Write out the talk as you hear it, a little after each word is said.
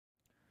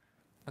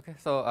Okay,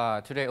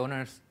 so today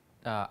owners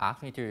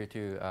asked me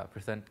to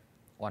present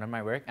one of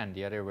my work and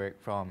the other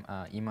work from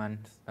Iman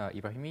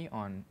Ibrahimi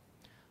on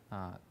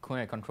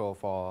coordinate control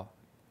for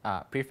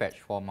prefetch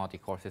for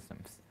multi-core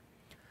systems.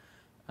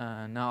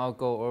 Now I'll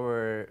go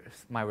over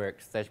my work,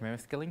 stage memory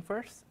scaling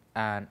first,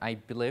 and I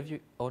believe you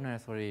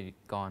owners already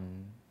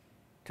gone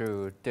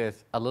through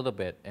this a little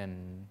bit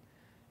in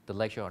the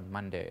lecture on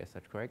Monday. Is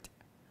that correct?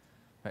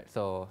 Right.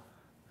 So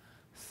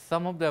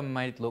some of them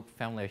might look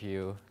familiar to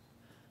you,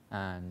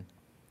 and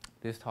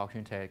this talk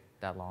shouldn't take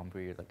that long,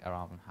 probably like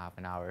around half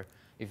an hour.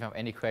 If you have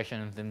any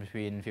questions in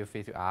between, feel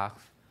free to ask.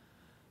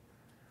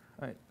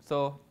 All right.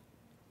 So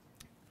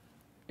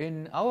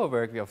in our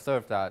work, we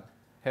observed that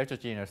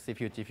heterogeneous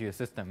CPU-GPU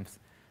systems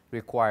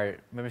require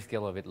memory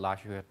scaler with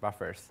large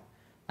buffers.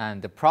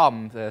 And the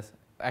problem is,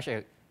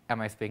 actually, am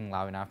I speaking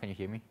loud enough? Can you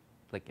hear me?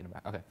 Like in the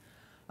back. Okay.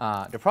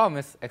 The problem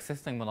is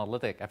existing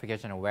monolithic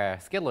application where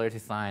scalar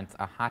designs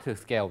are hard to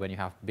scale when you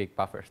have big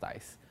buffer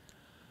size.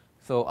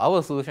 So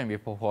our solution, we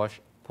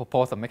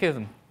propose a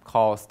mechanism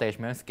called stage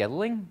memory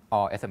scaling,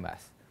 or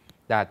SMS,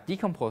 that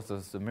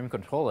decomposes the memory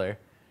controller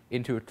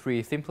into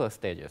 3 simpler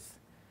stages.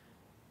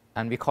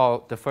 And we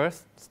call the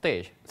first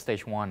stage,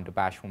 stage 1, the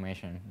batch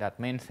formation, that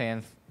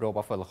maintains row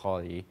buffer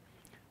locality.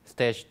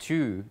 Stage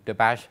 2, the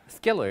batch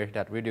scaler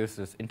that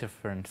reduces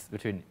interference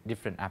between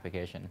different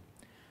applications.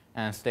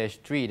 And stage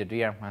 3, the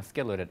DRAM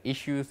scaler that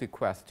issues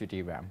requests to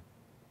DRAM.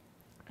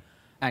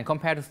 And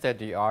compared to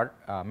state-of-the-art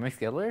memory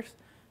scalers,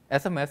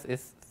 SMS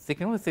is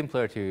significantly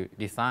simpler to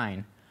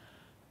design,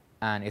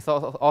 and it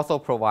also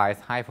provides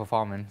high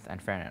performance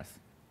and fairness.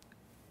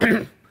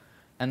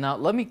 And now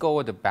let me go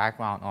with the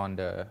background on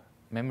the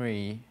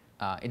memory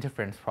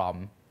interference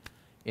problem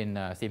in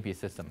CMP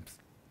systems.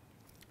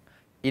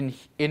 In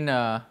chip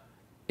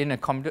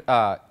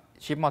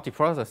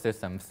multiprocessor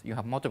systems, you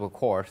have multiple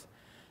cores,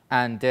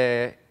 and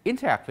they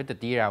interact with the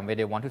DRAM where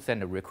they want to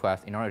send a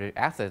request in order to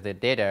access the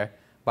data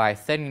by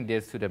sending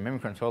this to the memory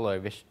controller,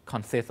 which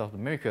consists of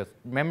the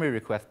memory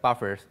request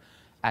buffers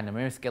and the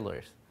memory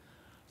scalers.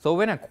 So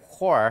when a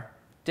core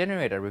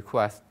generates a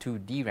request to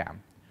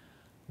DRAM,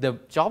 the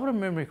job of the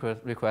memory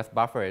request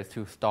buffer is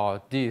to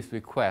store these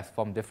requests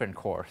from different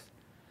cores.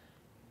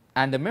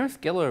 And the memory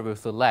scaler will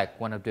select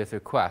one of these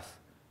requests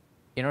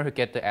in order to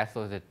get the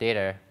associated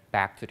data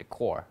back to the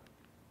core.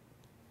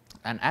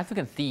 And as you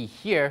can see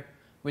here,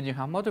 when you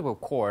have multiple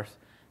cores,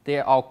 they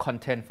are all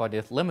content for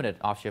this limited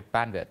off-chip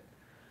bandwidth.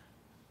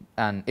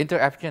 And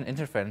inter-application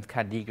interference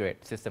can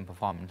degrade system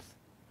performance.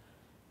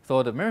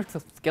 So the memory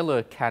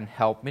scaler can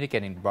help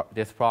mitigating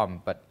this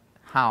problem, but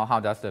how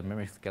does the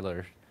memory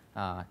scaler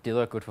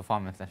deliver good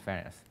performance and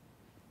fairness?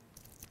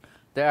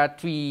 There are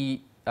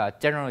 3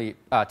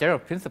 general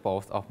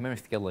principles of memory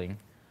scaling.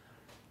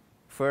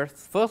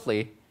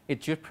 Firstly,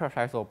 it should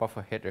prioritize all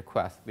buffer head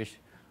requests, which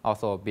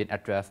also been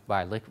addressed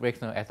by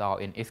Rexner et al.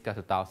 In ISCA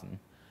 2000.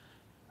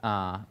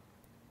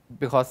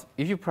 Because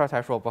if you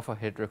prioritize row buffer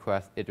head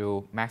requests, it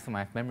will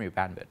maximize memory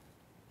bandwidth.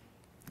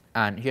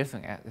 And here's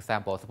an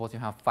example. Suppose you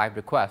have 5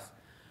 requests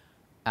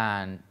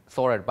and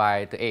sorted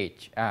by the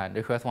age. And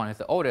request 1 is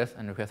the oldest,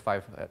 and request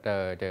 5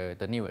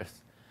 the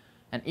newest.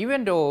 And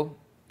even though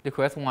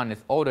request 1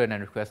 is older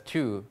than request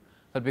 2,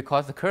 but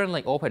because the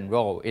currently open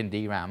row in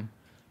DRAM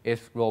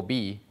is row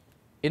B,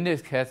 in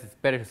this case, it's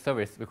better to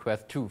service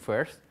request 2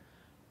 first.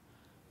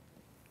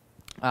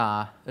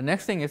 The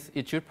next thing is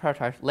it should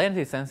prioritize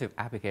latency-sensitive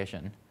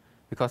application,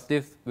 because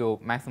this will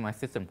maximize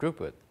system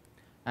throughput.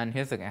 And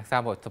here's an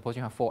example. Suppose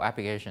you have 4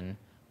 applications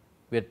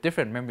with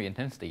different memory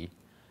intensity.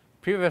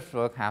 Previous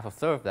work have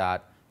observed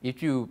that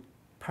if you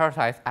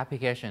prioritize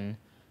application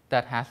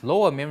that has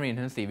lower memory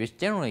intensity, which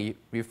generally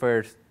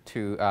refers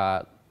to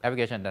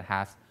application that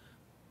has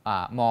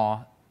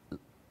more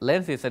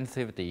latency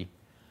sensitivity,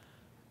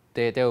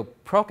 they'll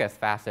progress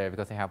faster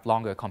because they have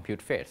longer compute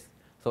phase.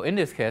 So in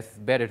this case, it's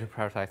better to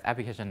prioritize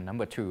application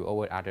number 2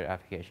 over other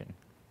application.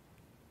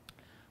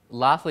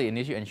 Lastly, you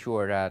need to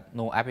ensure that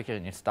no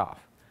application is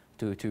stopped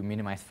to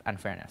minimize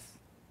unfairness.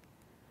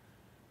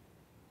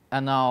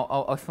 And now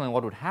I'll explain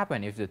what would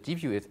happen if the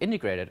GPU is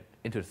integrated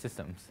into the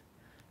systems.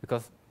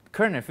 Because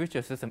current and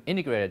future systems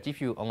integrate a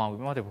GPU along with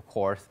multiple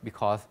cores,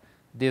 because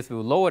this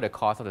will lower the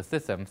cost of the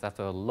systems, that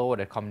will lower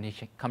the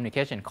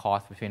communication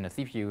cost between the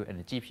CPU and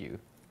the GPU.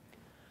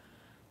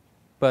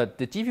 But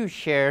the GPU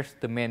shares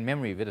the main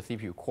memory with the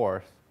CPU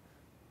cores.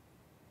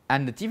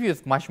 And the GPU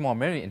is much more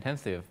memory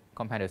intensive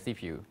compared to the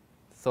CPU.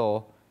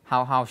 So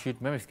how should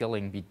memory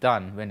scaling be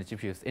done when the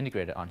GPU is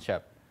integrated on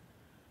chip?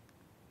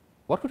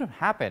 What could have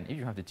happened if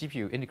you have the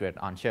GPU integrated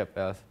on chip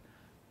is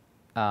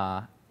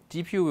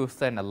GPU will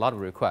send a lot of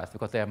requests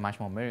because they are much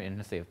more memory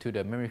intensive to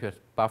the memory request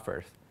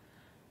buffers.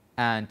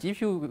 And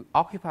GPU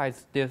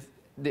occupies a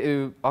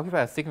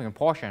significant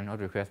portion of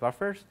the request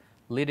buffers,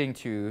 leading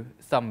to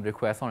some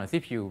requests on the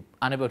CPU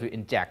unable to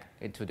inject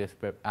into these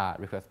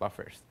request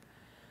buffers.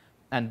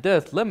 And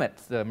this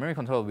limits the memory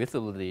control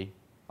visibility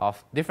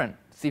of different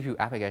CPU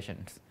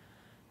applications.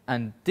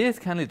 And this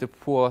can lead to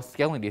poor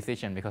scaling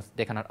decision because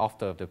they cannot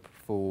observe the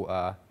full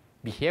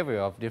behavior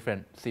of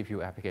different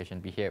CPU application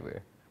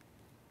behavior.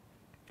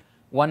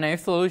 One naive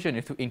solution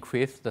is to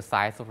increase the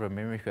size of the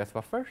memory request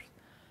buffers.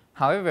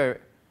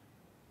 However,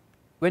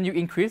 when you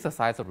increase the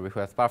size of the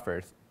request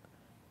buffers,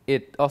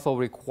 it also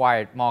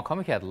required more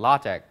complicated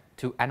logic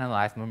to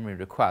analyze memory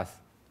requests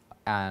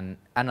and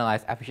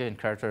analyze application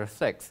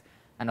characteristics,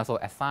 and also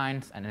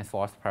assign and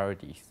enforce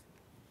priorities.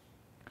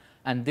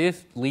 And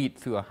this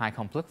leads to a high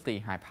complexity,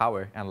 high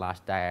power, and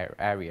large data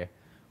area,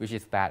 which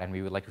is bad, and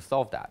we would like to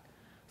solve that.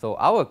 So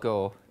our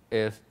goal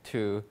is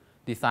to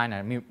design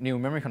a new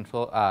memory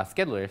control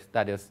schedulers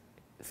that is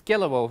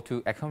scalable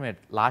to accommodate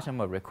large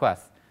number of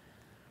requests,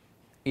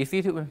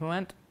 easy to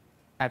implement,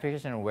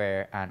 application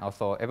aware, and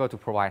also able to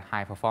provide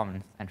high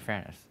performance and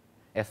fairness,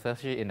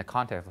 especially in the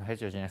context of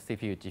heterogeneous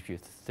CPU-GPU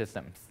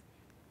systems.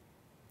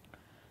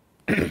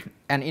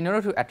 And in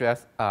order to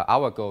address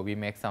our goal, we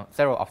make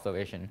several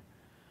observations.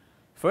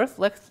 First,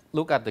 let's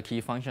look at the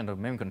key function of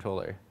memory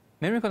controller.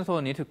 Memory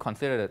controller need to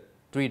consider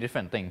 3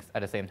 different things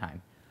at the same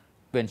time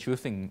when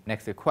choosing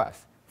next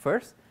request.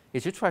 First,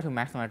 it should try to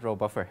maximize row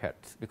buffer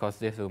hits because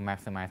this will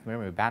maximize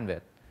memory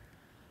bandwidth.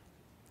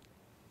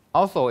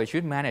 Also, it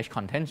should manage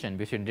contention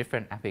between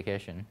different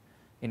applications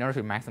in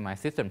order to maximize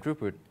system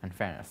throughput and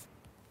fairness.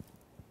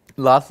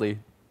 Lastly,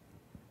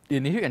 you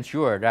need to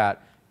ensure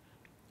that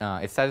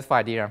it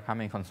satisfies DRAM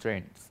timing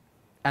constraints.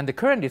 And the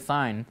current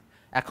design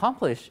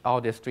accomplishes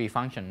all these 3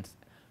 functions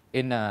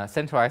in a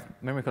centralized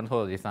memory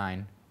controller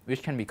design,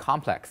 which can be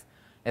complex,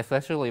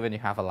 especially when you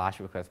have a large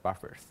request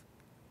buffers.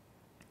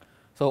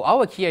 So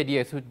our key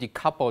idea is to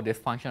decouple this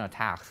functional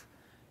tasks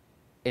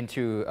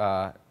into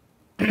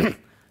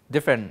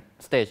different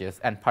stages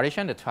and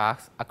partition the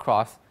tasks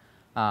across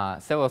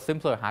several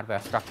simpler hardware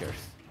structures,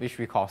 which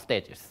we call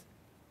stages.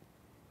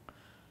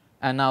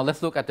 And now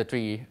let's look at the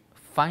 3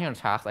 functional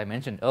tasks I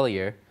mentioned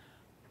earlier.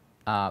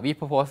 We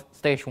propose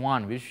stage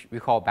 1, which we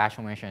call batch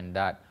formation,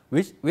 that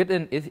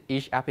within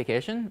each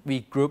application,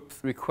 we group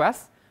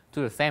requests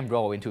to the same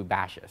row into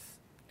batches.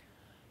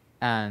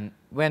 And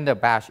when the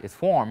batch is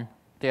formed,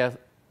 they are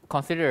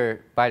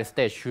considered by the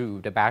stage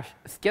 2 the batch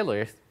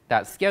schedulers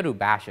that schedule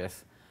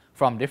batches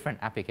from different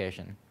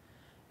applications.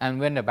 And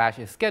when the batch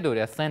is scheduled,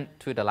 they are sent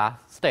to the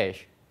last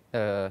stage,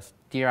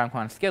 DRAM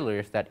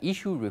schedulers that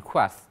issue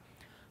requests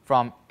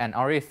from an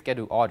already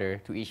scheduled order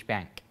to each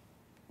bank.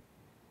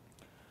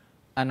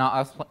 And now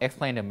I'll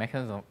explain the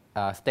mechanism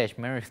of stage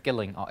memory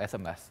scaling, or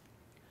SMS,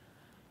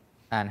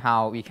 and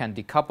how we can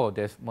decouple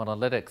these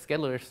monolithic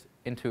schedulers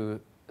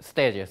into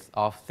stages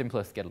of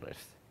simpler schedulers.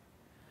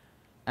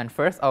 And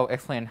first, I'll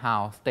explain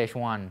how stage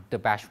 1, the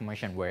batch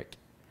formation, works.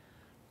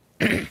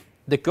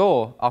 The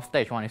goal of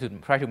stage 1 is to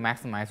try to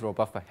maximize row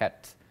buffer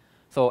hits.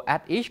 So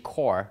at each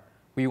core,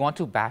 we want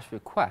to batch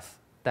requests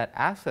that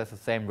access the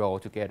same row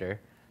together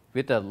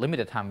with a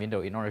limited time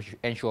window in order to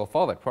ensure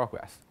forward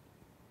progress.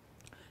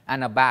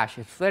 And a batch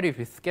is ready to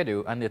be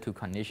scheduled under 2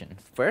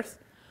 conditions. First,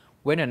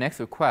 when the next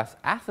request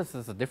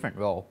accesses a different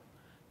row,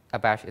 a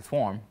batch is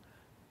formed.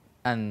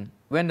 And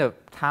when the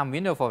time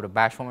window for the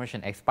batch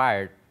formation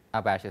expired,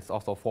 a batch is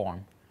also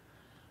formed.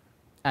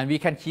 And we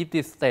can keep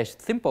this stage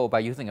simple by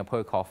using a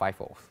protocol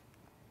FIFO.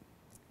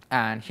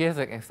 And here's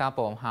an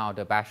example of how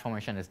the batch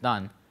formation is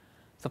done.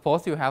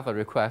 Suppose you have a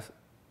request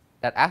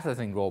that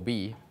accessing row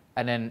B,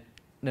 and then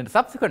the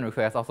subsequent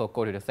requests also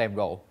go to the same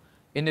row.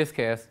 In this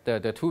case, the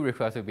 2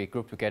 requests will be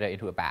grouped together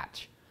into a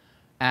batch.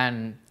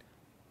 And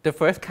the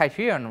first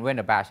criterion when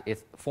the batch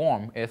is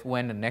formed is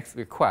when the next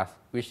request,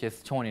 which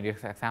is shown in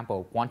this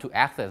example, want to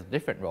access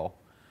different row.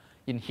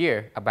 In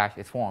here, a batch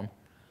is formed.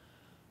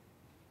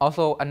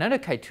 Also, another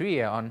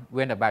criteria on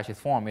when the batch is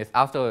formed is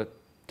after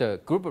the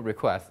group of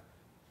requests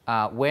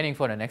waiting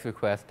for the next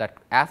request that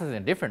accesses a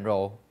different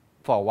row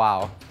for a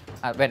while,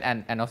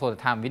 and also the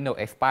time window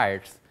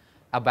expires,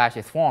 a batch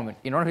is formed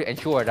in order to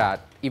ensure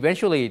that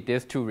eventually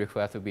these 2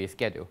 requests will be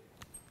scheduled.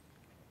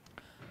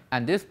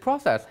 And this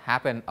process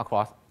happens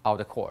across all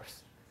the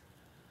cores.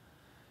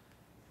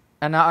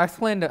 And now I'll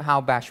explain how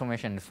batch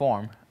formation is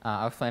formed.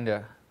 I'll explain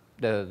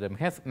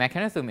the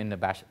mechanism in the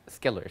batch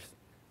schedulers.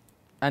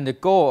 And the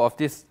goal of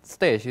this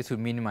stage is to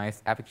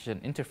minimize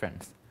application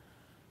interference.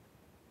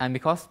 And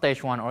because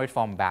stage 1 already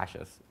formed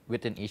batches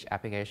within each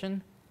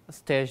application,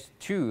 stage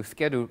 2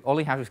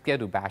 only have to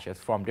schedule batches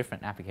from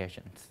different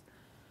applications.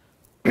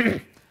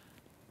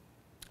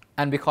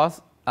 And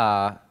because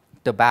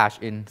the batch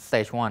in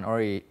stage 1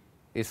 already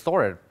is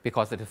sorted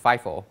because it is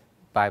FIFO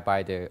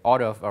by the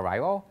order of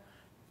arrival,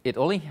 it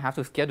only has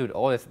to schedule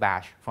all this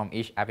batch from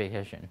each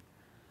application.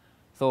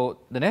 So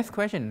the next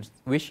question is,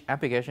 which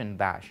application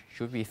batch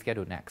should we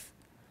schedule next?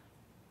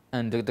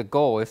 And the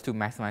goal is to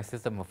maximize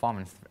system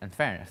performance and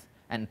fairness.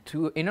 And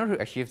in order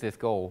to achieve this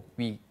goal,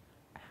 the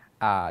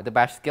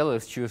batch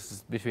schedulers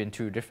choose between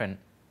 2 different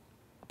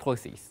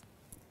policies.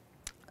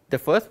 The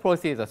first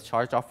policy is a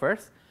charge off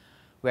first,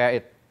 where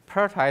it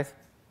prioritizes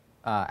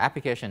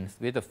applications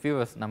with the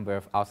fewest number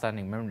of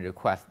outstanding memory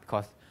requests,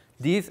 because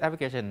these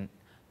applications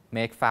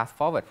make fast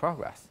forward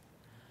progress.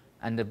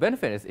 And the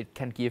benefit is it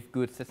can give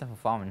good system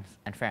performance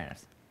and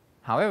fairness.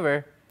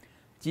 However,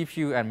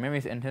 GPU and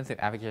memory-intensive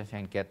applications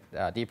can get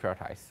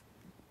deprioritized.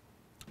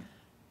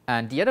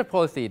 And the other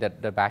policy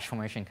that the batch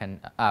formation can,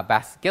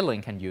 batch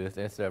scaling can use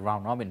is the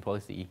round-robin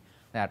policy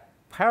that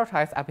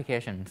prioritize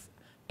applications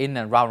in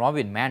a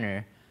round-robin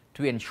manner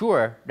to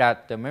ensure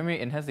that the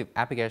memory-intensive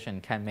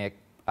application can make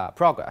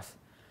progress.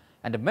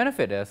 And the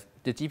benefit is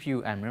the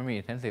GPU and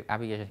memory-intensive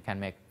application can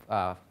make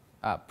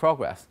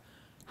progress.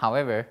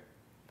 However,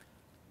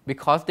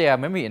 because they are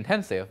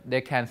memory-intensive, they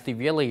can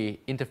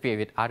severely interfere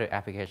with other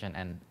applications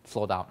and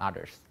slow down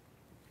others.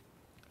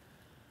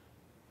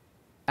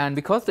 And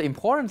because the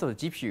importance of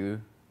the GPU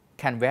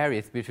can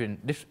vary between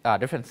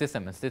different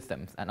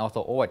systems, and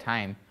also over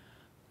time,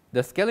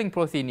 the scaling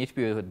policy needs to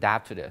be able to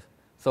adapt to this.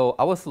 So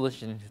our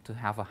solution is to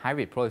have a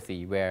hybrid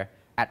policy where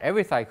at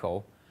every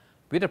cycle,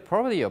 with the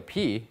probability of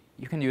P,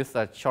 you can use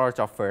the charge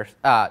of first,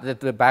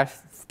 the batch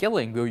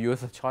scaling will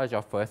use the charge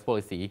of first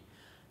policy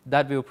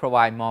that will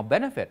provide more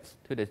benefits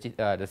to the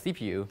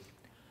CPU.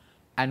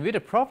 And with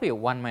the probability of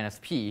 1 minus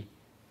P,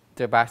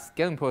 the batch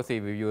scaling policy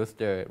will use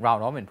the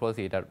round-robin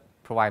policy that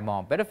provide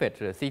more benefit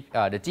to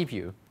the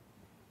GPU.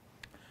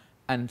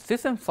 And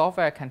system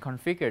software can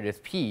configure this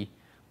P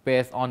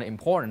based on the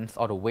importance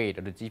or the weight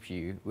of the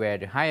GPU, where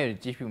the higher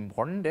the GPU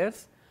importance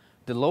is,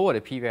 the lower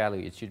the P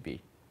value it should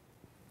be.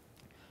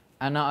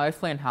 And now I'll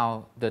explain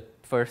how the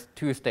first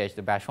two stages,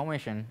 the batch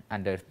formation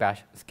and the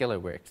batch scaler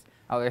works.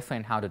 I'll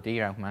explain how the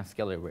DRAM command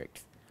scaler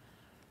works.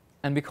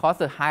 And because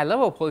the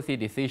high-level policy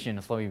decision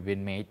has already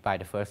been made by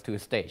the first two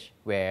stages,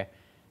 where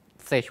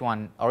stage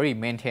 1 already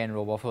maintained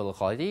row buffer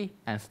locality,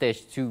 and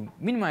stage 2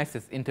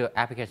 minimizes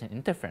inter-application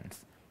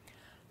interference.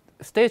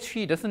 Stage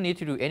 3 doesn't need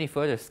to do any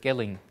further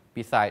scaling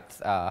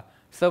besides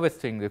service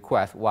string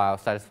requests while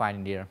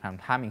satisfying the DRAM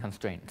timing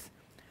constraints.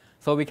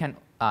 So we can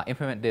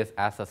implement this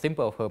as a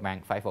simple per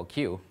bank FIFO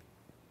queue.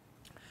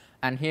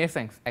 And here's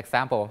an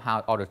example of how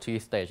all the three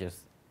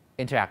stages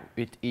interact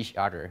with each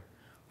other.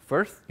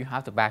 First, you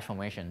have the batch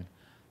formation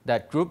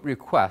that group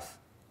requests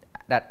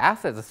that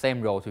access the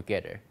same row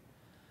together.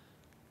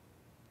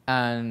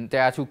 And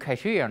there are two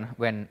criteria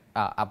when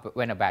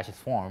a batch is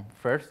formed.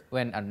 First,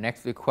 when a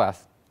next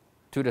request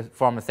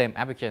from the same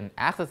application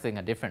accessing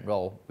a different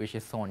row, which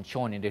is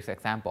shown in this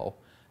example,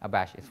 a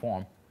batch is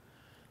formed.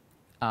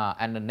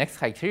 And the next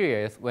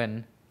criteria is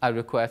when a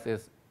request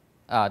is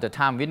the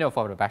time window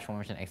for the batch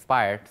formation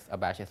expires, a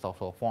batch is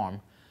also formed.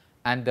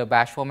 And the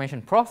batch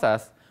formation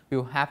process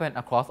will happen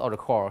across all the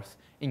cores,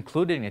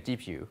 including the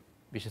GPU,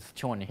 which is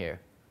shown here.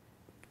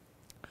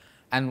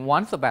 And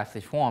once the batch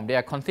is formed, they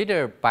are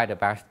considered by the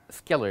batch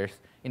scalers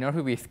in order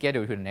to be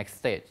scheduled to the next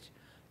stage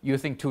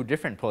using two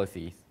different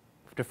policies.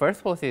 The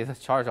first policy is a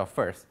charge of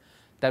first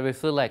that will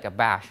select a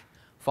batch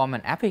from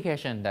an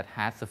application that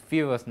has the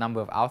fewest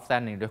number of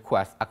outstanding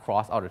requests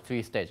across all the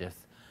three stages.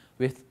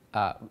 With,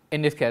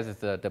 in this case,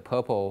 it's the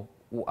purple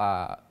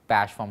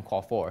batch from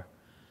core 4.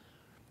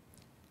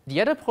 The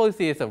other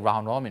policy is a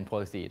round-robin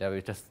policy that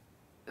will just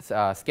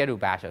schedule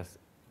batches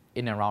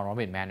in a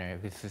round-robin manner,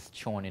 which is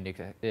shown in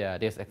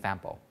this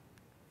example.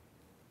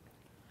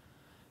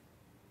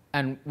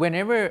 And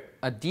whenever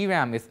a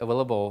DRAM is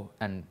available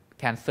and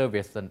can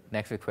service the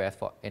next request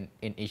in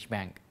each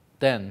bank,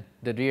 then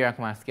the DRAM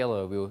command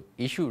scaler will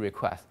issue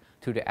requests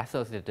to the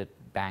associated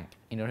bank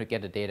in order to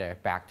get the data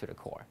back to the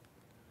core.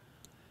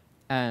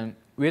 And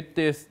with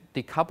this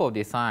decoupled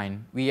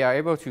design, we are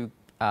able to,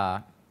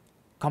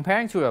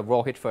 comparing to a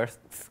row hit first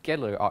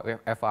scaler or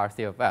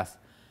FRCFS,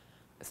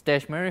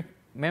 stage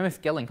memory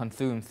scaling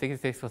consumes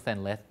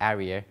 66% less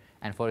area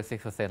and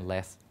 46%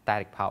 less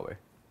static power.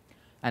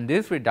 And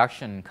this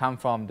reduction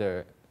comes from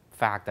the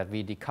fact that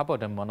we decouple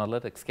the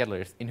monolithic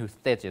scalers into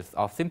stages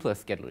of simpler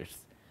scalers.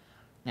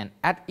 And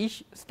at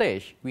each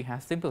stage, we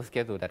have simple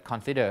schedule that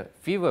consider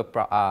fewer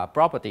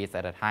properties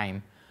at a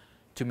time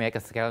to make a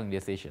scaling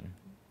decision.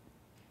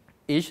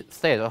 Each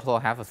stage also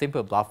has a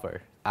simple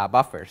buffers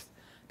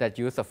that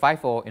use a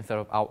FIFO instead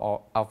of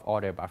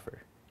out-of-order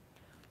buffer.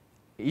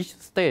 Each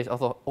stage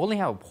also only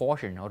have a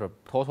portion of the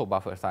total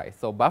buffer size,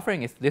 so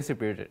buffering is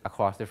distributed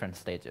across different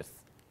stages.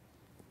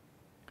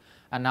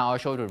 And now I'll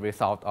show the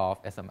result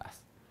of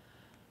SMS.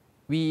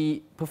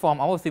 We perform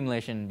our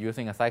simulation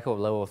using a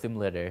cycle-level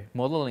simulator,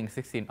 modeling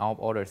 16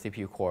 out-of-order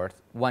CPU cores,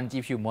 one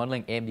GPU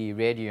modeling AMD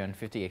Radeon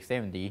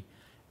 50X70,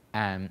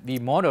 and we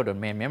model the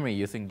main memory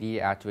using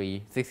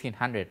DDR3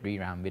 1600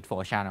 DRAM with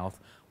 4 channels,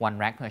 1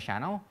 rack per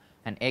channel,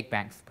 and 8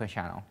 banks per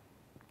channel.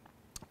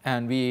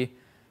 And we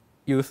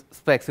use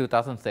Spec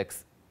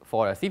 2006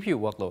 for a CPU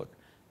workload,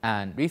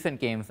 and recent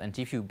games and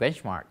GPU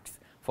benchmarks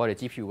for the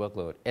GPU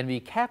workload. And we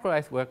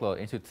categorize workload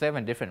into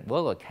 7 different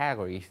workload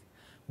categories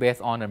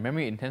based on the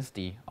memory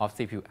intensity of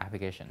CPU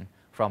application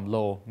from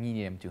low,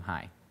 medium to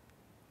high.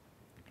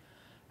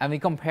 And we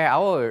compare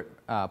our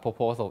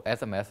proposal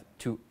SMS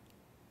to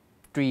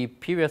 3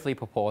 previously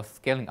proposed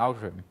scaling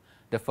algorithms.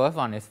 The first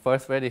one is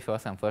first ready,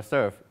 first and first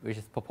served, which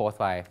is proposed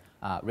by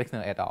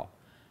Rickner et al.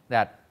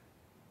 That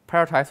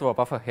prioritize row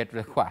buffer hit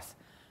requests.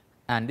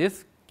 And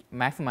this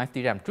maximizes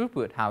DRAM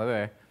throughput.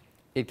 However,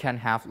 it can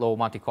have low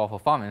multi-core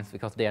performance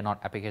because they are not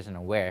application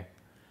aware.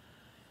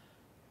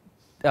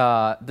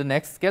 The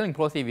next scaling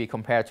policy we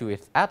compare to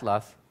is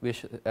Atlas,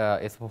 which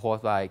is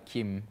proposed by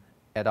Kim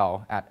et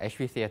al. At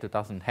HPCA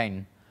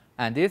 2010.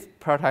 And this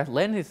prioritized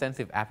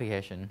latency-sensitive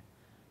application.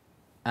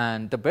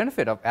 And the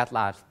benefit of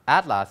Atlas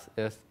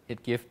is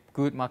it gives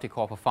good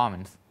multi-core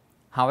performance.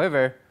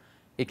 However,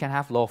 it can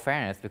have low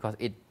fairness because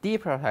it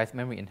deprioritizes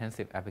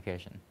memory-intensive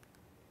application.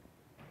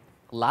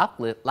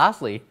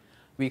 Lastly,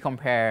 we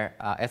compare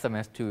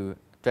SMS to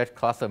thread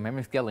cluster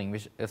memory scaling,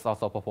 which is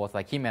also proposed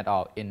by Kim et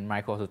al. In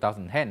Micro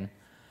 2010.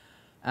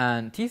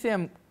 And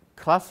TCM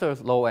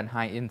clusters low and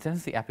high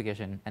intensity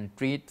application and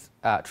treat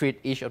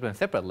each of them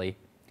separately.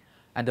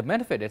 And the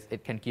benefit is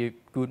it can give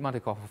good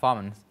multi-core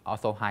performance,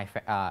 also high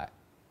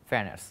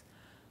fairness.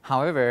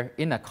 However,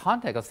 in the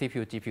context of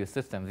CPU-GPU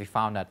systems, we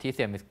found that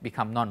TCM has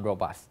become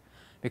non-robust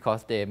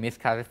because they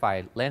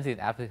misclassified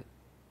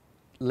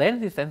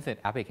latency-sensitive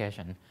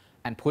application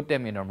and put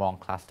them in the wrong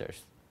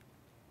clusters.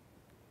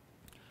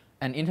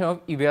 And in terms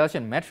of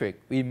evaluation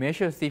metric, we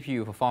measure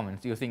CPU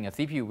performance using a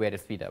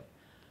CPU-weighted speedup.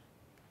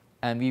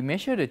 And we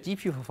measure the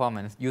GPU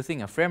performance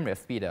using a frame rate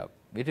speedup,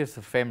 which is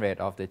the frame rate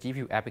of the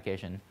GPU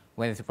application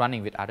when it's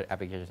running with other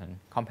applications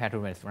compared to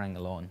when it's running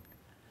alone.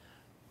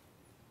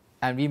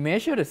 And we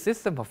measure the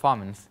system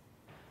performance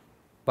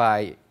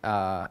by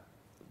a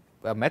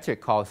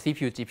metric called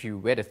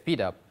CPU-GPU weighted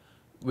speedup,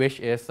 which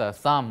is the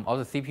sum of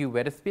the CPU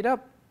weighted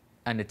speedup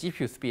and the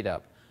GPU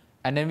speedup.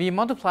 And then we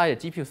multiply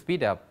the GPU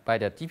speedup by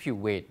the GPU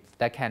weight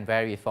that can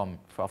vary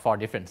for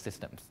different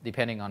systems,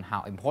 depending on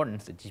how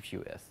important the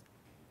GPU is.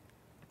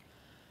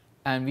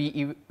 And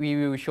we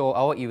will show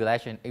our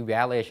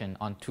evaluation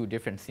on two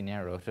different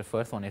scenarios. The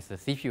first one is the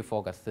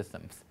CPU-focused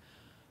systems,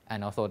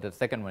 and also the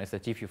second one is the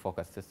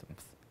GPU-focused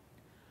systems.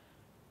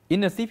 In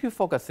the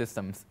CPU-focused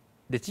systems,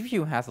 the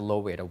GPU has a low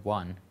weight of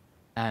 1,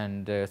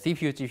 and the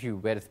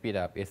CPU-GPU weighted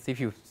speedup is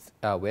CPU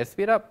weighted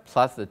speedup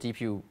plus the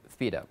GPU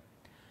speedup.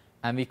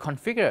 And we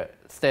configure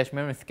stage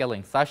memory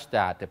scaling such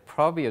that the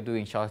probability of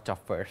doing short job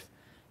first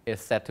is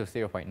set to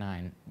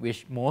 0.9,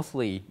 which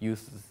mostly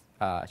uses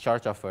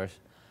short job first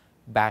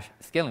batch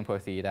scaling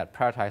policy that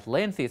prioritize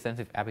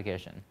latency-sensitive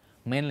application,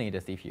 mainly the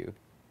CPU.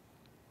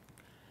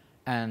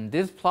 And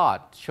this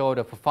plot shows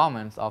the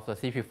performance of the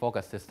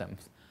CPU-focused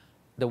systems.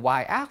 The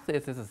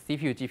y-axis is the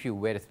CPU-GPU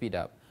weighted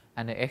speedup,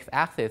 and the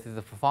x-axis is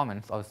the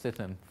performance of the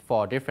system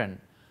for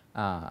different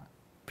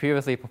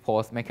previously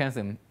proposed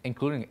mechanisms,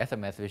 including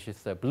SMS, which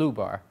is the blue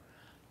bar,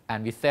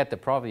 and we set the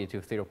probability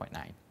to 0.9.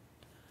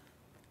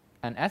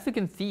 And as you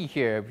can see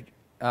here,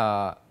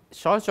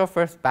 short job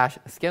first batch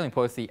scaling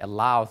policy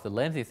allows the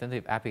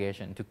latency-sensitive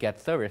application to get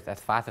service as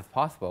fast as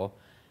possible.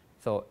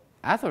 So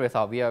as a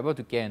result, we are able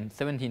to gain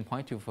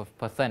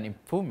 17.2%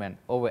 improvement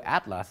over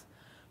Atlas,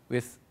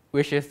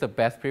 which is the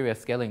best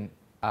previous scaling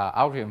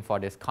algorithm for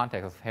this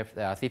context of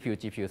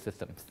CPU-GPU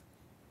systems.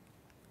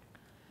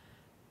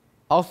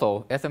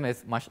 Also, SMS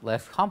is much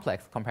less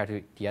complex compared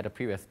to the other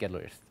previous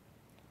schedulers.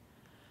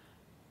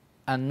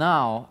 And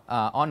now,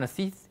 on a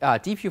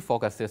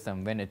GPU-focused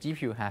system, when the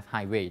GPU has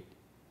high weight,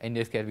 in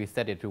this case, we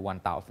set it to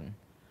 1,000.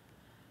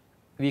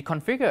 We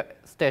configure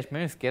stage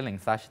memory scaling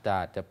such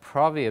that the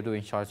probability of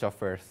doing short job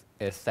first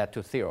is set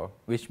to 0,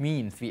 which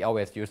means we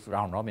always use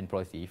round-robin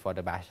policy for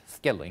the batch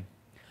scaling.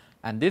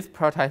 And this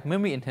prioritizes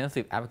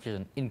memory-intensive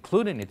application,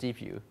 including the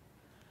GPU.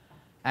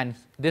 And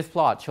this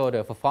plot shows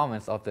the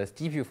performance of the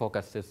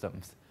GPU-focused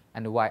systems.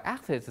 And the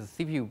y-axis is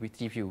CPU with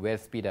GPU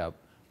weighted speedup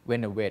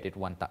when the weight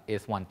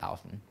is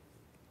 1,000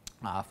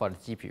 for the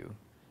GPU.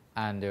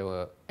 And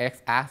the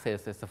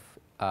x-axis is the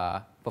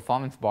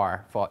performance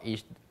bar for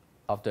each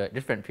of the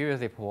different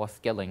previously proposed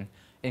scaling,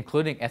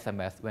 including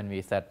SMS when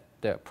we set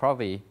the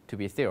probability to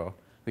be 0,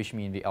 which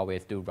means we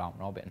always do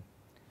round-robin.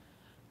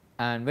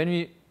 And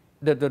when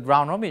the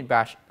round-robin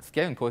batch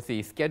scaling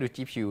policy schedule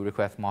GPU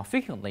requests more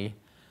frequently,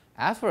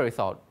 as a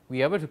result,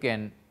 we are able to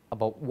gain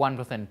about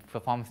 1%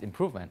 performance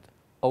improvement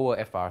over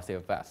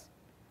FRCFS,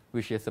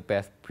 which is the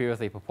best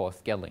previously proposed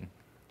scaling.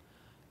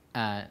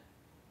 And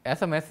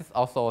SMS is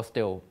also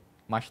still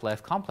much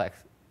less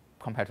complex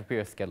compared to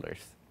previous schedulers.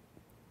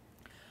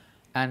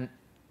 And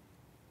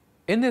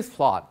in this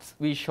plot,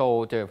 we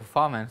show the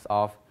performance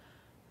of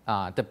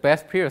the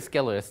best previous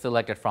schedulers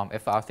selected from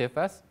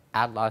FRCFS,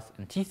 Atlas,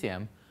 and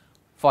TCM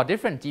for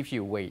different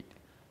GPU weight.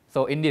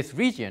 So in this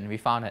region, we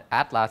found that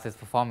Atlas is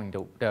performing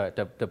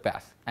the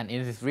best. And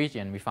in this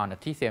region, we found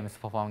that TCM is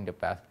performing the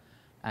best.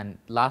 And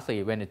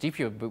lastly, when the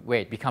GPU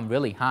weight becomes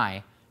really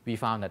high, we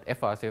found that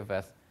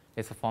FRCFS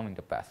is performing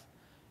the best.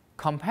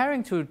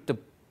 Comparing to the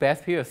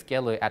best previous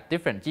scalar at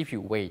different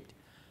GPU weight,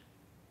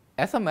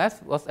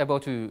 SMS was able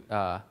to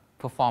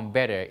perform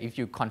better if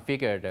you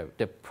configure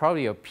the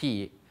probability of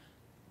P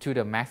to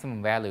the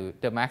maximum value,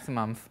 the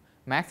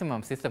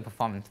maximum system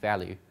performance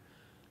value.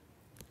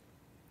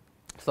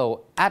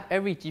 So at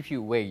every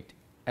GPU weight,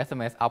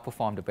 SMS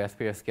outperformed the best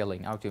previous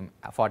scaling algorithm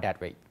for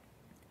that weight.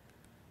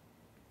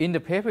 In the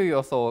paper, we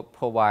also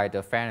provide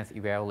the fairness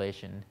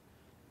evaluation.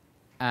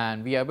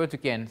 And we are able to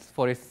gain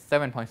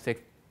 47.6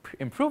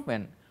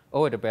 improvement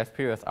over the best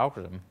previous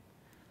algorithm.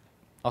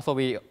 Also,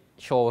 we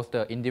show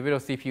the individual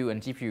CPU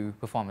and GPU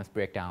performance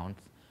breakdowns.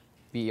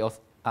 We also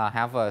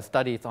have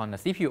studies on the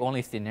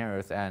CPU-only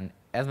scenarios, and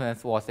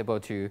SMS was able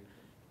to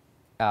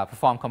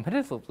perform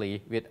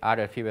competitively with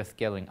other previous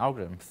scaling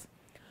algorithms.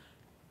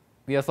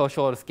 We also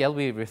show the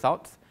scalability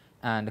results,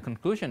 and the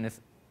conclusion is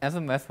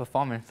SMS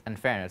performance and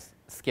fairness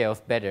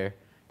scales better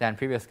than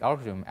previous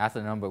algorithm as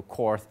the number of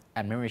cores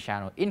and memory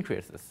channel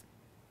increases.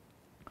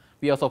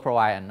 We also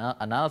provide an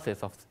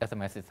analysis of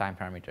SMS design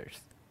parameters.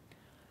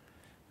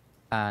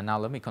 Now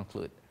let me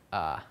conclude.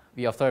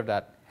 We observed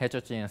that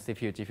heterogeneous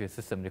CPU-GPU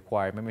systems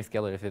require memory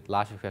scalars with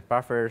large request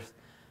buffers.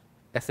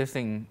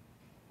 Existing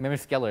memory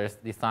scalars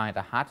designed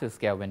are hard to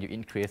scale when you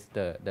increase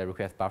the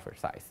request buffer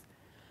size.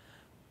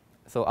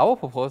 So our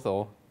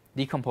proposal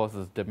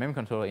decomposes the memory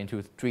controller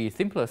into 3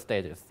 simpler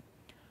stages.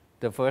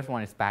 The first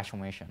one is batch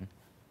formation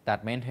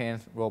that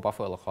maintains row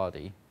buffer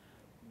locality.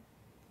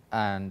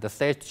 And the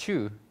stage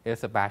 2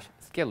 is a batch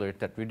scaler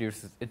that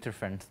reduces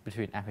interference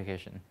between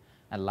applications.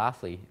 And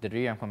lastly, the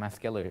DRAM command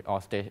scaler,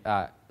 or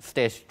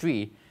stage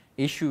 3,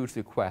 issues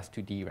requests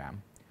to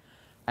DRAM.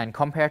 And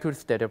compared to the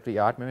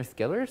state-of-the-art memory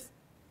scalars,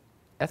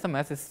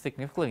 SMS is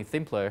significantly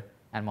simpler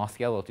and more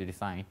scalable to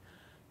design.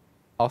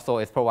 Also,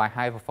 it provides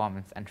high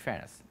performance and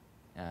fairness.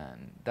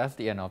 And that's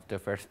the end of the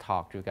first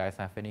talk. Do you guys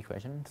have any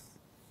questions?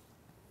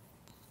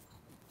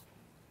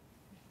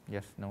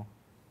 Yes, no?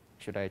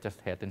 Should I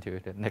just head into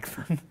the next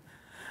one?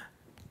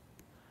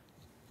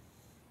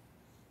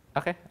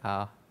 Okay.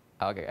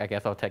 Okay, I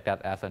guess I'll take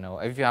that as a no.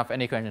 If you have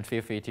any questions,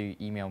 feel free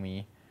to email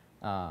me.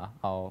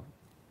 I'll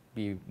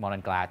be more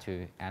than glad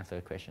to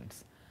answer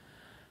questions.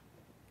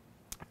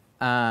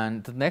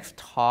 And the next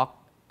talk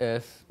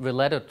is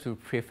related to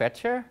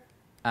prefetcher.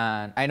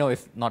 And I know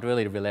it's not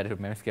really related to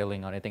memory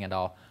scaling or anything at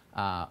all,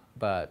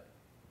 but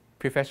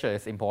prefetcher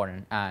is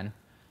important. And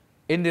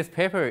in this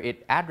paper,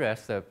 it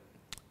addressed the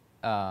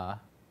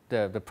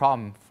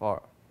problem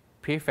for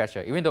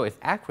prefetcher. Even though it's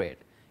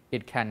accurate,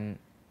 it can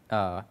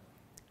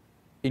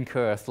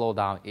incur a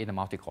slowdown in the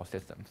multi-core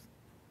systems.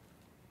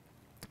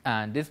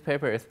 And this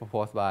paper is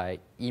proposed by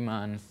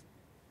Iman,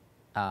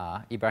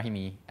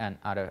 Ibrahimi, and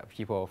other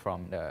people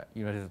from the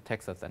University of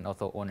Texas, and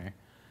also Onur.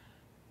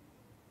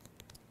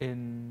 I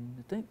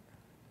think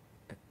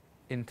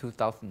in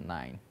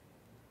 2009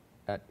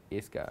 at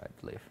ISCA, I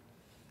believe.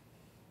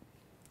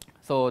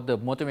 So the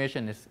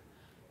motivation is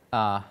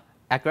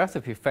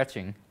aggressive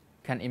prefetching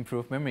can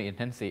improve memory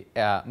intensity,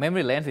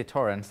 memory latency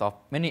tolerance of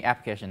many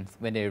applications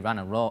when they run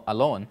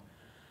alone.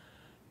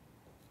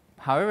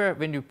 However,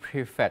 when you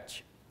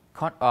prefetch,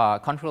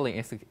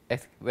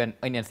 when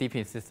in a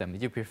CPU system,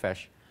 you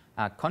prefetch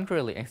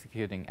concurrently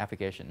executing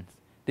applications.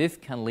 This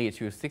can lead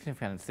to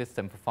significant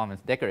system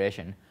performance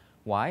degradation.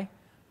 Why?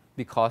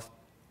 Because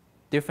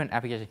different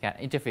applications can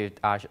interfere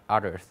with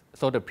others.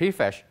 So the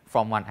prefetch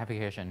from one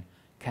application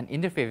can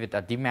interfere with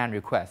a demand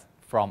request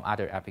from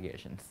other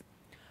applications.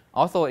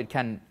 Also, it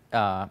can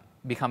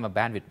become a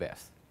bandwidth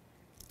base.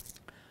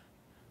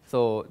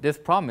 So this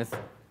problem is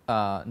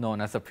known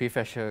as a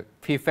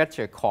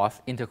prefetcher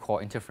caused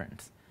intercore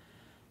interference,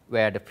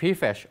 where the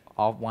prefetch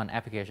of one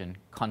application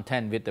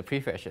contend with the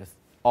prefetches,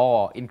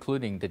 or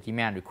including the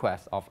demand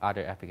requests of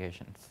other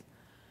applications.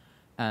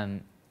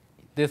 And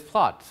this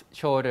plot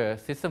shows the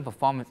system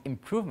performance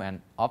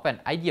improvement of an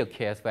ideal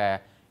case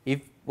where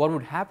what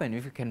would happen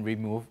if you can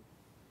remove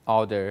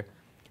all the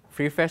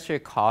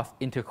prefetcher caused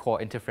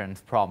intercore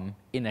interference problem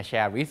in a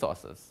shared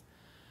resources.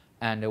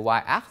 And the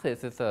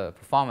y-axis is the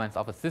performance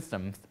of the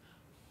systems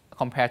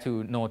compared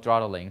to no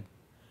throttling.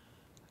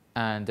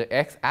 And the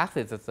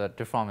x-axis is the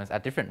performance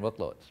at different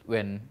workloads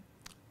when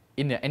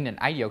in an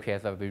ideal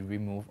case we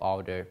remove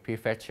all the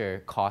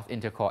prefetcher caused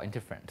intercore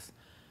interference.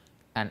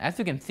 And as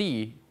you can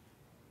see,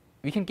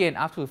 we can gain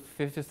up to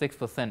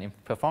 56% in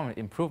performance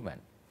improvement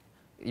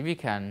if we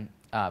can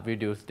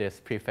reduce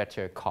this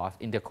prefetcher caused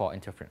intercore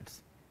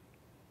interference.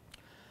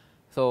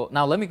 So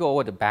now let me go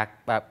over the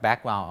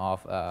background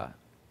of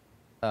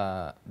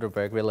the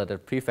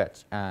work-related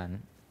prefetch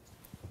and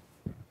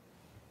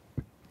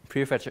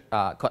prefetch,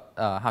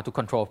 how to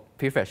control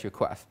prefetch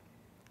requests.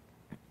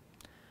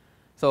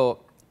 So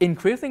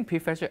increasing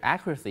prefetcher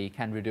accuracy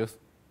can reduce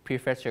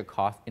prefetcher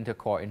caused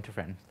intercore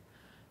interference.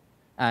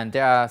 And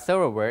there are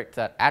several works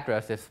that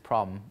address this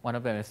problem. One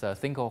of them is a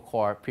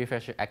single-core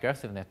prefetcher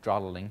aggressiveness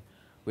throttling,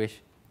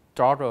 which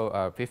throttle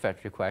a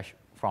prefetch request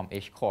from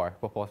each core,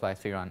 proposed by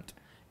Sirant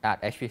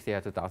at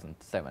HPCI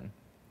 2007.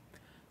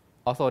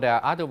 Also, there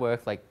are other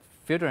works like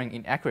filtering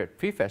inaccurate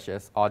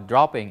prefetches or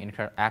dropping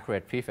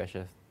inaccurate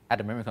prefetches at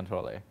the memory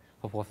controller,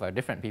 proposed by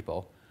different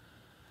people.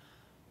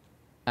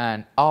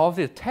 And all of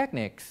these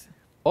techniques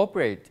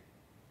operate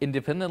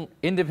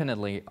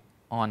independently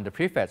on the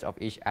prefetch of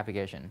each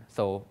application.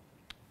 So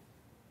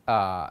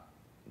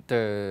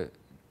the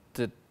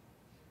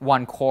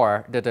one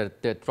core,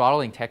 the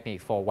throttling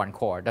technique for one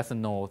core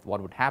doesn't know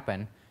what would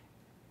happen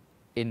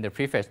in the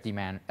prefetch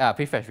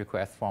prefetch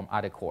request from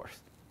other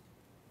cores.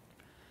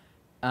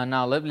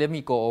 Now let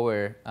me go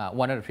over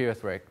one of the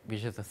previous work,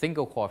 which is a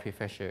single core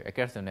prefetcher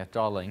aggressiveness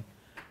throttling,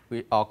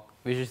 which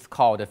is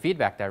called the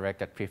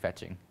feedback-directed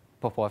prefetching,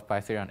 proposed by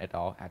Sirant et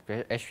al. At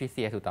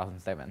HPCI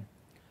 2007.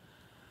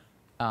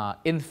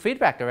 In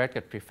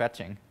feedback-directed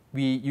prefetching,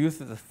 we use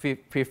the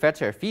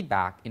prefetcher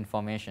feedback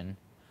information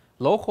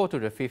local to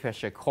the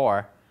prefetch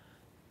core.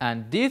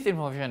 And this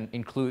information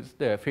includes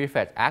the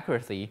prefetch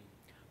accuracy,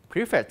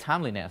 prefetch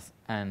timeliness,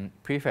 and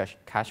prefetch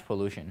cache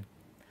pollution.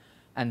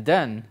 And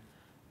then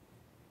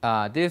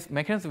this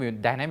mechanism will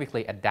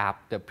dynamically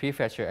adapt the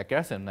prefetcher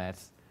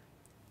aggressiveness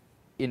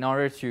in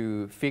order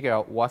to figure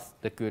out what's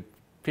the good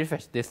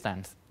prefetch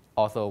distance,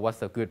 also what's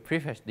the good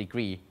prefetch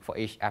degree for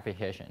each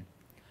application.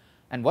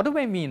 And what do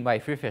I mean by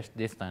prefetch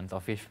distance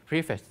or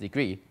prefetch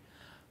degree?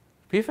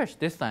 Prefetch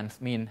distance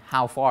means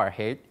how far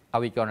ahead are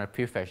we going to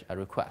prefetch a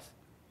request.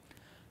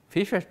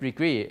 Prefetch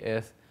degree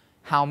is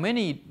how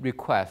many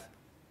requests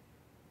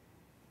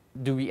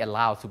do we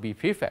allow to be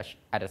prefetched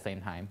at the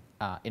same time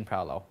in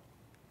parallel.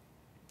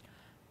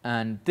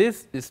 And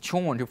this is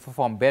shown to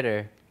perform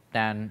better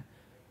than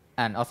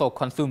and also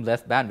consume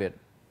less bandwidth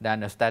than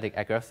the static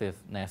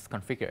aggressiveness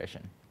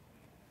configuration.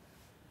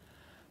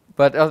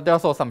 But there's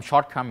also some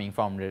shortcoming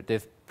from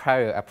these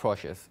prior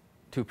approaches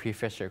to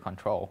prefetcher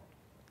control,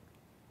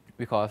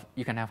 because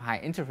you can have high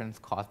interference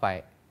caused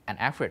by an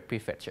accurate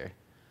prefetcher.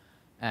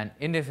 And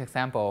in this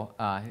example,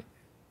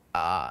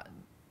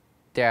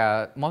 there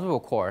are multiple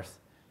cores,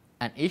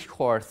 and each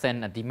core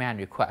sends a demand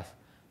request,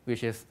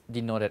 which is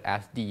denoted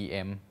as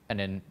DEM, and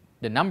then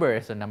the number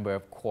is the number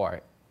of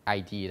core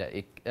ID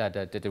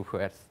that the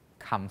request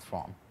comes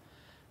from.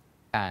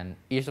 And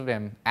each of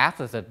them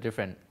acts as a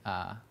different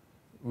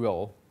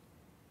role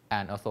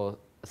and also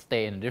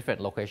stay in a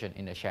different location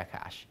in the shared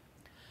cache.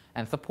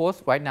 And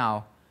suppose right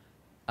now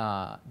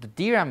the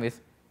DRAM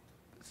is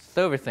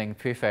servicing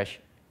prefetch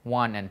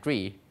 1 and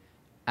 3,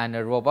 and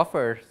the row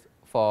buffers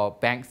for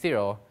bank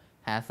 0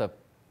 has a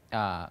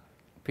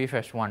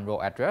prefetch 1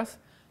 row address,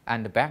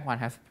 and the bank 1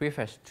 has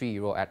prefetch 3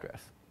 row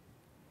address.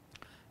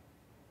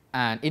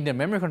 And in the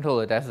memory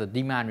controller, there's a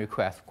demand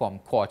request from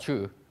core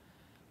 2.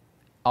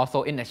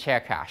 Also in the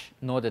shared cache,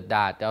 noted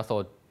that there's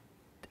also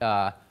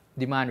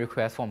demand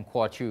request from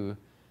core 2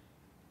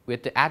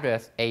 with the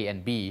address A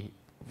and B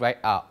right,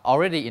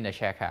 already in the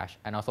shared cache,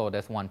 and also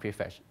there's one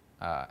prefetch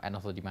and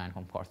also demand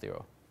from core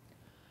 0.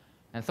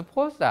 And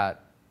suppose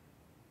that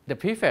the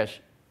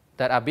prefetch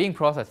that are being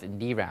processed in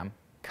DRAM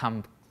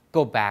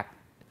go back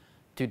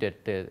to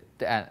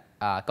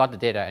got the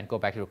data and go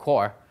back to the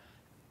core.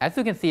 As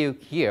you can see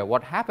here,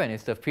 what happened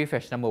is the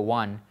prefetch number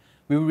 1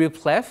 will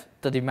replace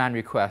the demand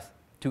request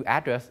to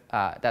address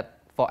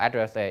for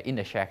address in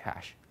the shared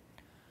cache.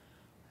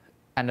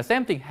 And the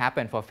same thing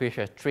happened for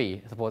prefetch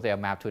 3. Suppose they are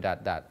mapped to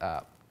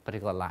that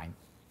particular line.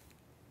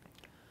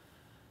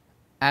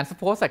 And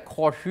suppose that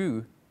core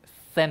 2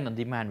 send a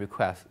demand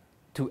request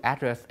to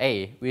address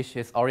A, which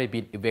has already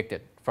been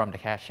evicted from the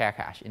shared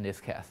cache in this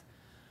case.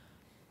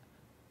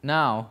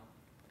 Now,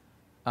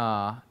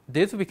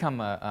 this will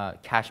become a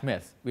cache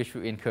miss, which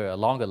will incur a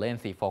longer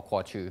latency for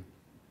core 2.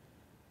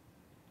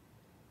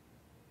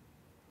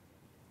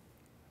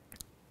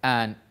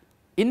 And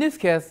in this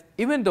case,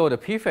 even though the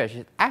prefetch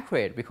is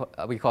accurate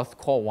because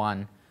core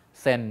 1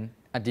 sent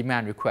a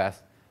demand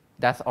request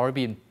that's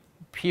already been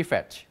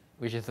prefetched,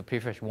 which is the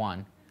prefetch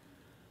 1,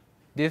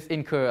 this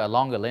incur a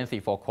longer latency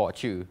for core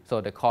 2,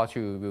 so the core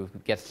 2 will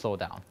get slowed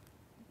down.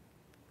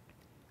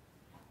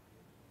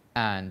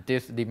 And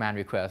this demand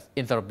request,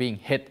 instead of being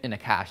hit in the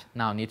cache,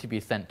 now need to be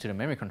sent to the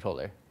memory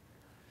controller.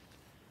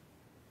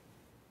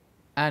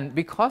 And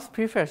because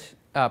prefetch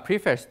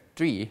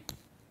 3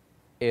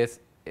 is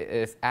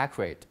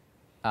accurate,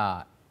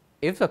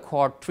 if the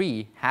core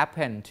 3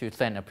 happen to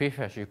send a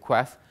prefetch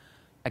request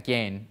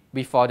again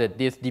before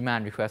this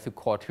demand request to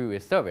core 2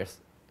 is serviced,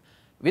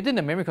 within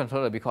the memory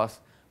controller, because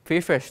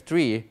prefetch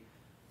 3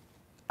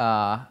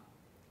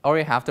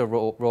 already have the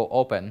row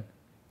open,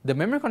 the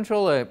memory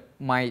controller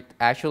might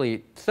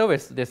actually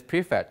service this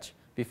prefetch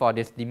before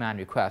this demand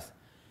request,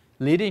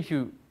 leading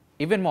to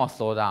even more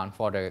slowdown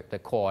for the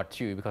core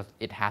 2 because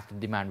it has the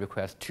demand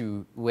request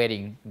 2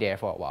 waiting there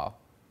for a while.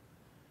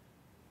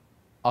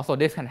 Also,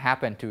 this can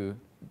happen to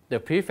the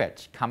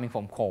prefetch coming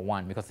from core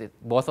 1 because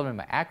both of them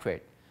are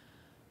accurate.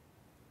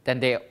 Then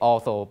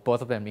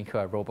both of them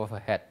incur row buffer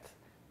heads.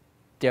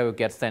 They will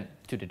get sent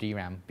to the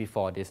DRAM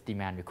before this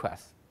demand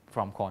request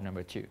from core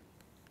number 2.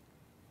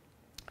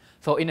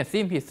 So in a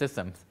CMP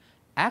systems,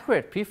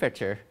 accurate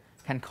prefetcher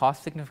can cause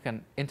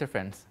significant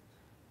interference.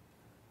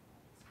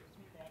 Excuse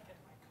me, may I get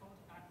my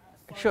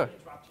code? Sure. To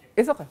interrupt you.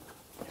 It's okay.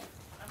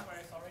 I'm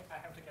very sorry. I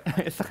have to get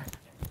my It's okay.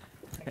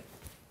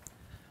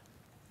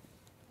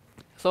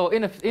 So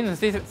in the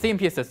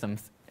CMP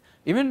systems,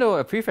 even though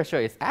a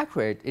prefetcher is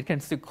accurate, it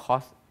can still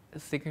cause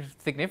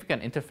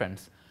significant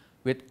interference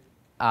with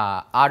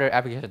other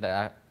applications that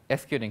are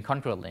executing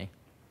concurrently.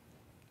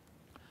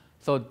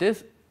 So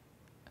there's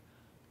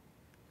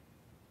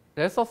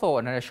also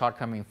another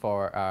shortcoming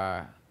for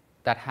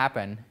that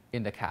happen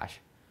in the cache,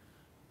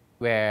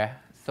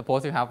 where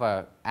suppose you have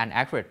an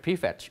accurate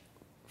prefetch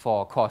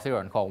for core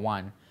 0 and core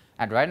 1,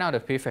 and right now the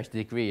prefetch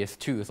degree is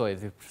 2, so it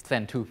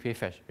send 2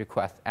 prefetch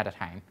requests at a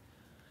time.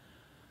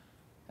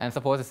 And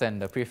suppose you send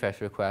the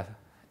prefetch request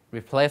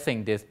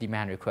replacing this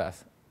demand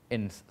request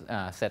in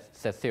set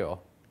 0.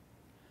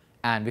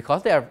 And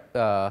because they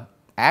are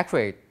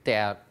accurate, they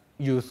are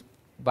used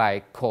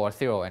by core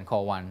 0 and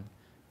core 1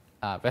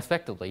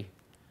 respectively.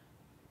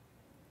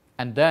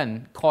 And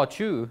then core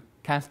 2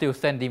 can still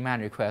send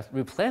demand requests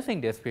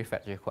replacing this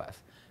prefetch request,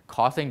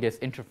 causing this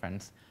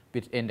interference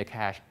within the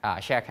cache,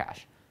 share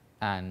cache,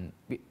 and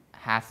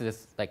has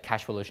this like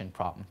cache pollution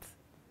problems.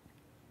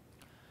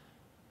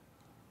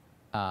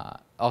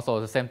 Also,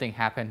 the same thing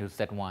happened to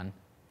set 1,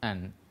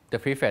 and the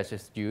prefetch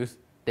is used.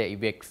 They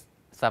evict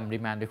some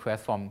demand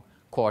requests from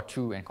core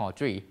 2 and core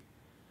 3.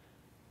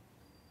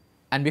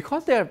 And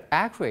because they're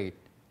accurate,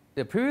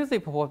 the previously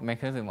proposed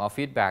mechanism of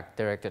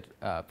feedback-directed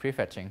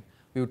prefetching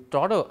will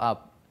throttle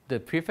up the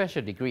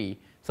prefetcher degree.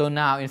 So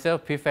now, instead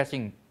of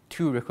prefetching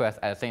 2 requests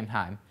at the same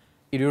time,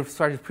 it will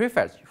start to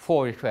prefetch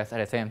 4 requests at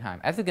the same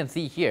time. As you can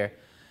see here,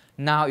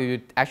 now it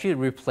will actually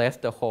replace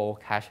the whole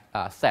cache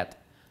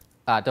set,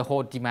 the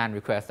whole demand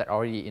request that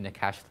already in the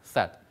cache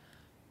set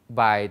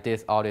by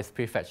all these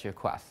prefetch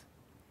requests.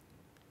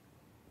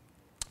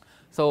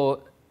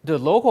 So the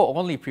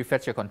local-only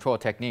prefetcher control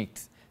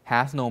techniques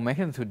has no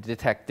mechanism to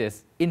detect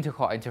this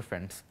intercore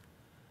interference.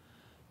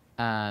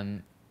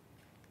 And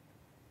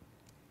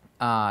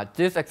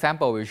this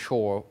example will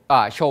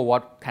show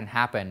what can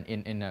happen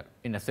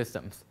in the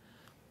systems.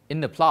 In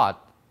the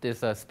plot,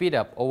 there's a speed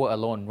up over a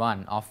lone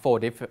run of 4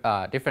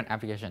 different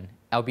applications: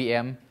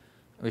 LBM,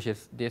 which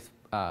is this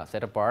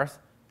set of bars,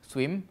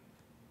 Swim,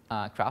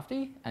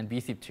 Crafty, and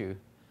BZIP2.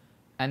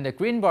 And the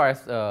green bar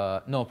is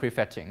no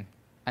prefetching,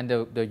 and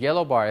the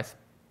yellow bar is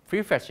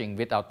prefetching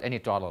without any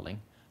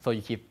throttling. So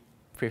you keep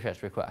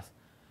prefetch requests.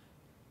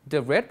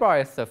 The red bar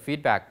is the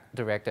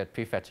feedback-directed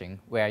prefetching,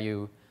 where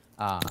you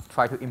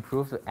try to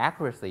improve the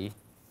accuracy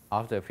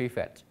of the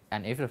prefetch.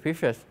 And if the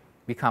prefetch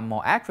become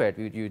more accurate,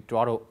 you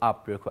throttle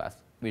up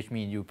requests, which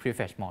means you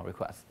prefetch more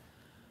requests.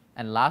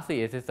 And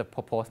lastly, it is a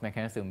proposed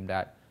mechanism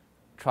that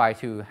try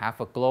to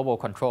have a global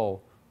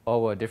control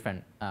over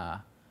different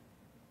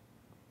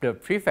the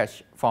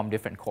prefetch from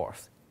different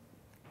cores.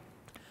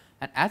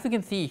 And as you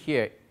can see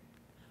here,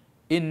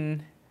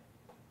 in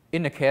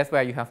the case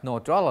where you have no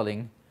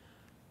throttling,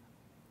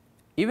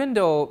 even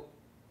though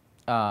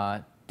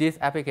this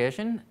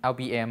application,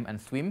 LBM and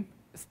Swim,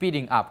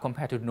 speeding up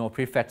compared to no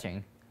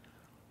prefetching,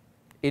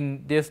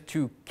 in these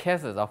 2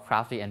 cases of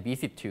Crafty and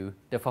BZIP2,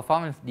 the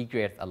performance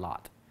degrades a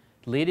lot,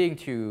 leading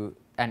to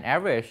an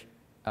average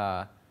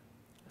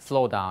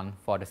slowdown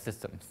for the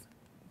systems.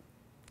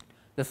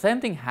 The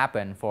same thing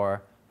happened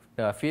for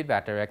the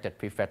feedback-directed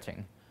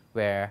prefetching,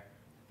 where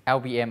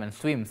LBM and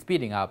Swim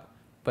speeding up,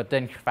 but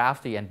then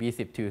Crafty and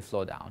BZIP2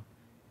 slow down.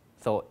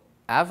 So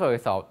as a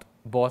result,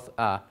 both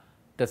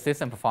the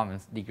system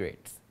performance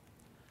degrades.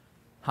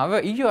 However,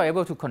 if you are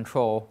able to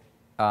control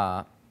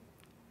the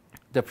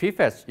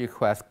prefetch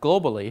request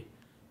globally,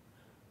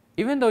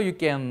 even though you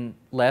gain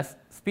less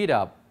speed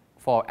up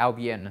for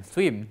LBM and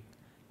Swim,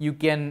 you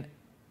gain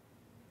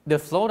the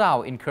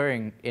slowdown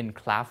occurring in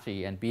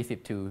Crafty and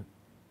BZIP2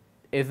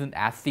 isn't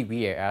as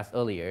severe as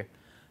earlier.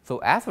 So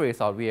as a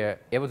result, we are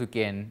able to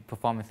gain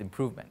performance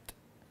improvement.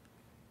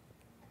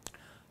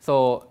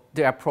 So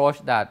the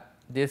approach that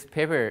this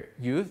paper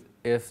used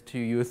is to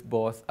use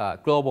both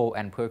global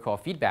and per-core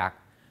feedback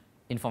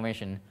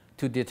information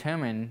to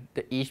determine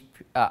each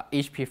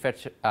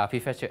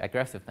prefetcher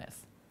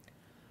aggressiveness.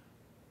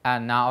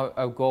 And now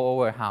I'll go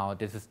over how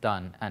this is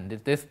done. And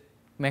this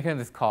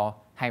mechanism is called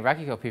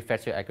hierarchical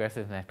prefetcher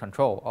aggressiveness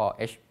control, or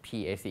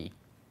HPAC.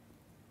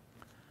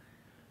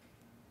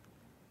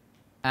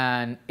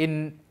 And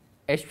in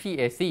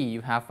HPAC,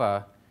 you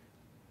have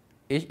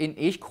in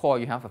each core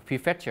you have a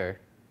prefetcher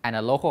and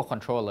a local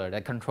controller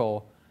that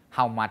control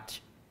how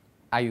much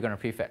are you going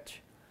to prefetch.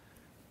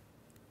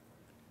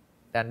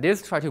 And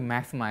this tries to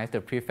maximize the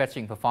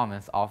prefetching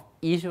performance of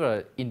each of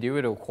the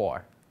individual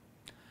core.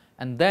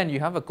 And then you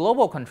have a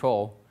global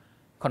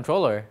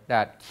controller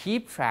that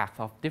keeps track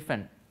of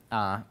different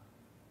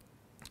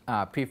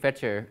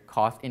prefetcher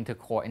cause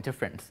intercore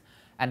interference,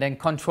 and then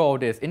control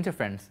this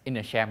interference in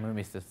the shared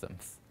memory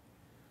systems.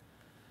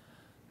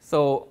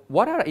 So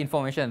what are the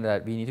information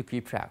that we need to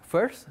keep track?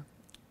 First,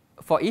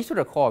 for each of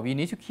the core, we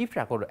need to keep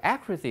track of the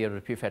accuracy of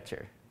the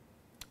prefetcher.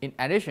 In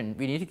addition,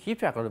 we need to keep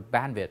track of the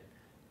bandwidth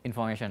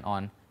information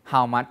on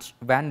how much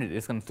bandwidth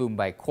is consumed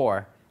by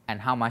core and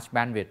how much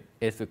bandwidth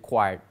is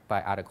required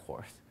by other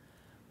cores.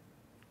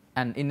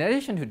 And in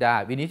addition to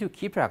that, we need to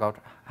keep track of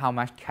how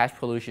much cache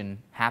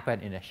pollution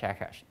happened in the share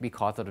cache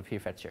because of the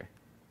prefetcher.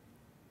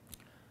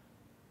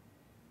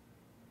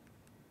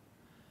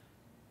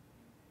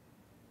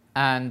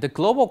 And the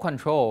global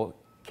control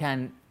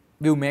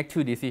will make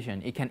 2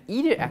 decisions. It can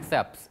either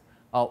accept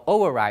or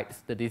override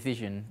the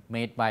decision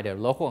made by the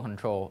local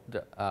control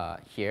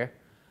here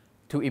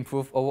to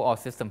improve overall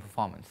system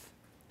performance,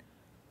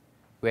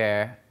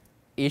 where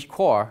each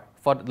core,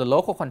 for the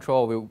local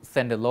control, will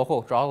send the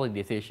local throttling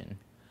decision.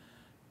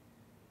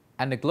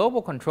 And the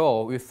global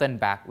control will send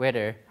back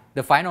whether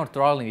the final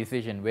throttling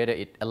decision, whether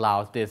it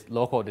allows this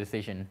local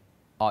decision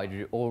or it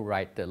will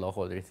override the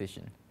local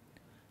decision.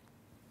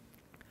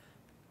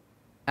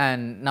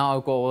 And now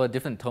I'll go over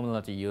different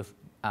terminology used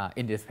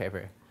in this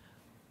paper.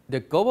 The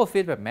global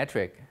feedback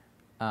metric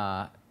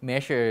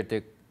measures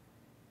the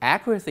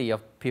accuracy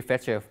of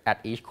prefetcher at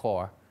each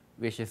core,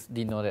 which is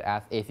denoted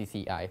as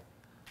ACCI.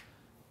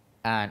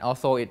 And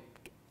also it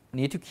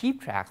need to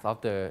keep track of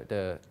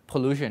the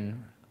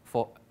pollution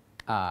for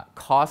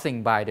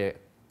causing by the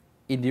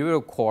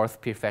individual core's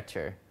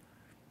prefetcher.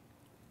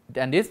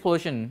 And this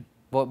pollution,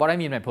 what I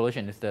mean by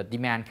pollution is the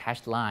demand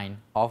cache line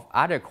of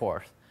other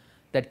cores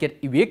that get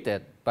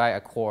evicted by a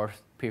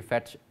core's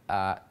prefetch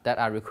that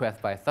are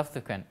requested by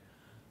subsequent,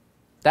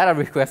 that are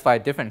requested by a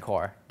different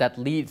core that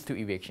leads to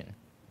eviction.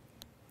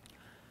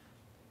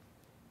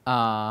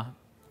 It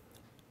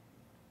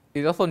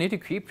also need to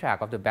keep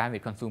track of the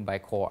bandwidth consumed by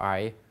core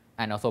I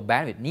and also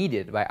bandwidth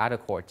needed by other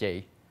core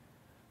J.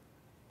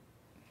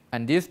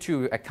 And these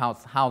two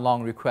accounts how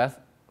long requests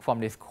from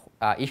this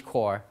each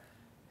core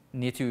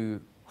need to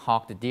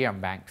hog the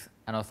DRAM banks,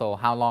 and also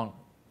how long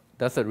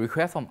does the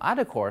request from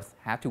other cores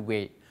have to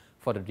wait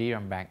for the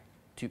DRAM bank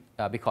to,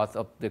 because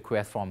of the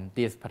request from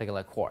this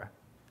particular core.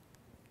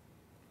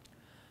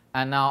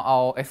 And now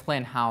I'll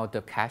explain how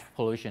the cache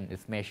pollution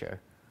is measured.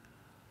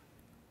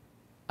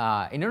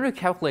 In order to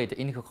calculate the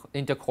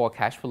intercore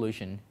cache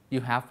pollution,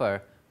 you have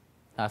a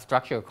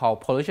structure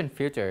called pollution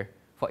filter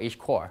for each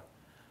core,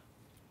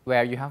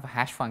 where you have a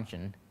hash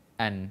function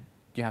and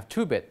you have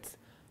 2 bits,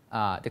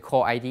 the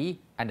core ID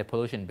and the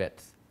pollution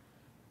bits.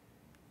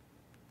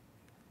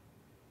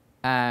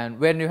 And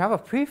when you have a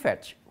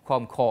prefetch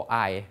from core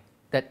I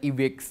that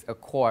evicts a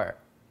core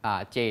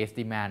J's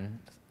demand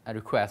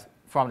request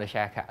from the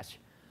share cache,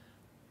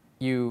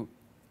 you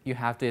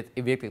have this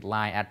evicted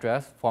line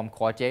address from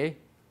core J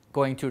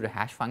going to the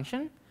hash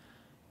function,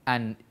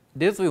 and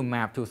this will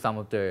map to some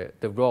of the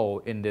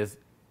row in this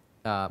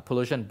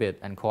pollution bit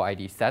and core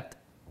ID set.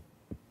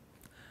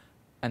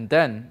 And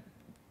then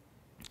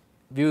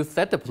we'll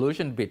set the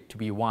pollution bit to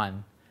be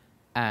 1,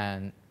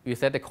 and we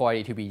set the core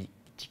ID to be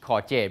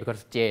core J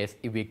because J is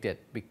evicted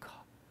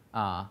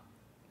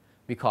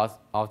because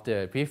of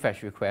the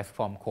prefetch request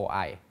from core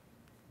I.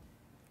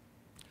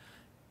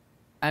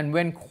 And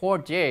when core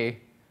J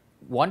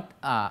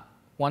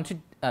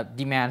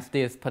demands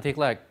this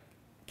particular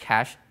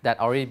cache that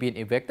already been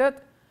evicted,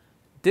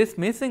 this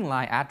missing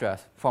line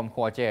address from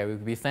core J will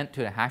be sent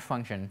to the hash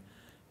function,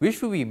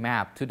 which will be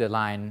mapped to the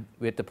line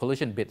with the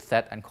pollution bit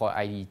set and core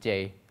ID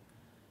J.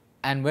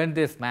 And when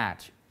this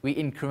match, we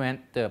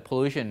increment the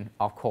pollution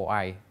of core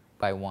I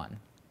by 1.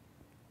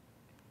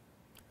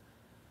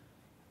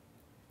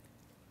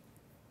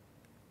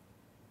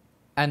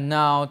 And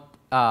now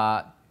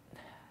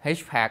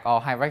HPAC or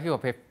hierarchical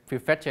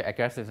prefetcher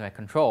aggressiveness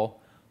control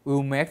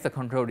will make the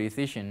control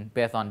decision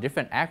based on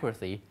different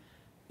accuracy.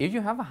 If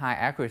you have a high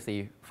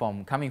accuracy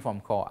coming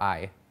from core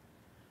I,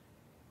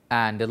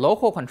 and the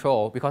local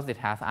control, because it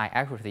has high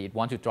accuracy, it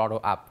wants to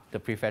throttle up the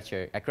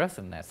prefetcher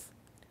aggressiveness.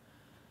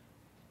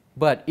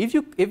 But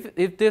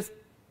if this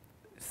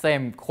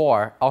same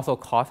core also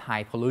cause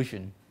high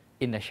pollution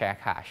in the share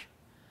cache,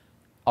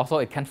 also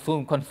it can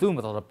consume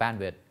a lot of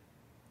bandwidth,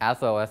 as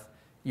well as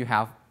you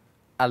have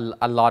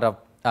a lot of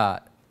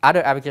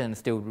other applications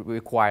still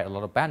require a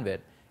lot of bandwidth.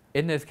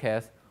 In this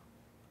case,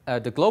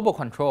 the global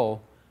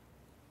control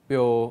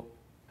will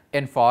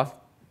enforce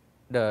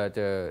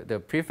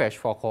the prefetch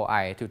for core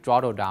I to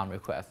throttle down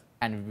requests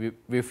and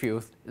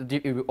refuse,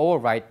 it will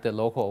override the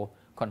local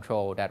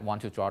control that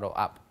want to throttle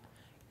up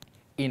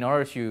in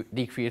order to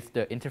decrease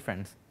the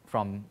interference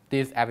from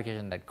this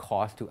application that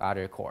cause to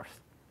other cores.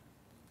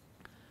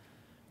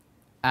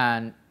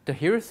 And the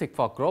heuristic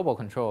for global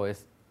control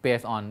is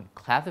based on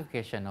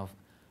classification of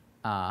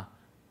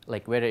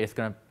like whether it's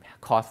going to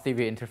cause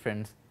severe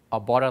interference or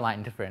borderline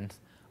interference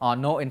or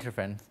no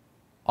interference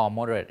or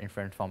moderate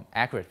interference from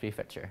accurate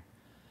prefetcher.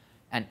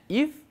 And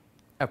if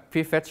a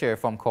prefetcher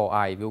from core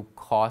I will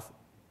cause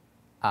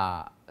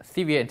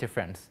severe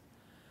interference,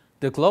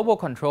 the global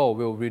control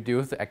will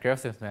reduce the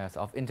aggressiveness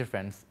of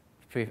interfering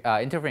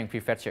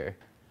prefetcher.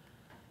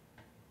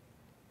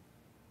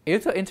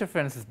 If the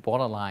interference is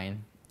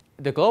borderline,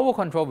 the global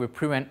control will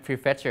prevent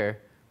prefetcher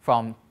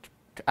from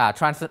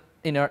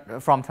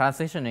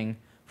transitioning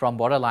from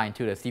borderline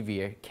to the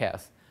severe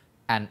case,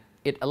 and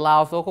it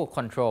allows local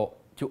control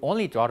to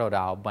only throttle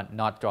down but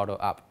not throttle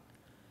up.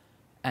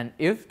 And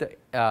if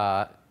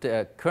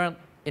the current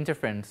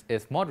interference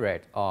is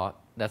moderate or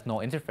there's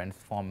no interference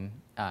from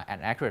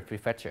an accurate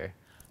prefetcher,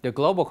 the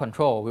global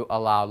control will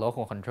allow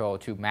local control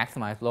to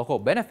maximize local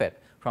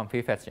benefit from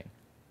prefetching.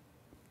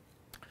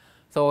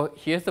 So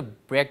here's the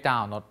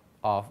breakdown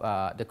of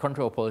the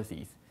control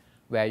policies,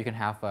 where you can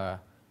have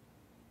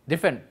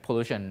different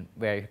pollution,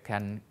 where you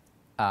can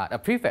a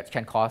prefetch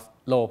can cause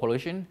low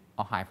pollution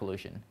or high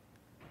pollution.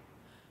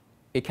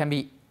 It can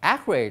be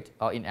accurate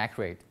or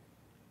inaccurate,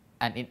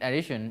 and in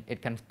addition,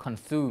 it can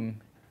consume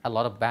a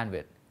lot of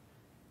bandwidth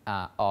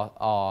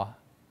or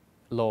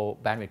low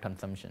bandwidth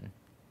consumption.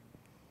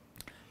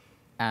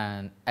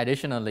 And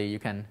additionally, you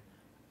can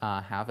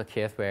have a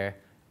case where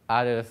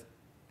others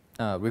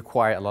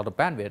require a lot of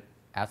bandwidth,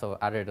 as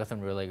other doesn't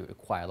really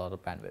require a lot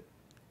of bandwidth.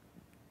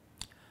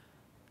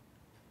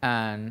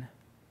 And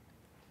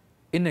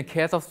in the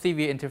case of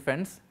severe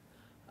interference,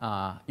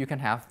 you can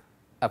have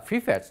a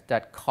prefetch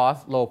that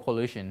causes low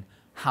pollution.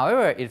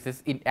 However, it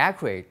is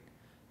inaccurate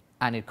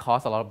and it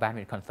causes a lot of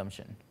bandwidth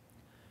consumption.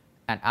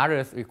 And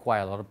others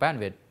require a lot of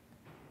bandwidth.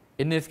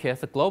 In this case,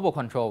 the global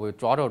control will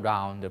throttle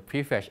down the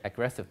prefetch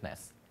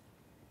aggressiveness.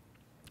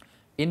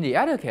 In the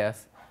other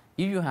case,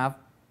 if you have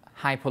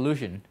high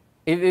pollution,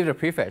 if the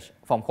prefetch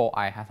from core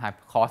I has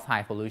caused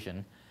high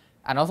pollution,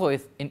 and also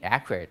is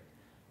inaccurate,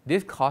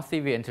 this causes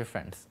severe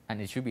interference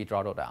and it should be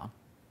throttled down.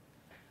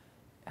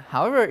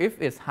 However,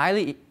 if it's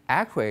highly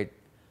accurate,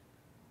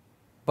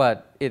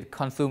 but it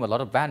consumes a lot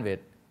of bandwidth,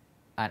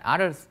 and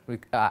other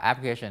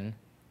applications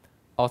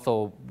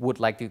also would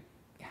like to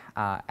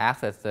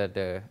access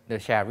the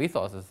shared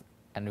resources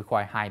and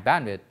require high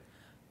bandwidth,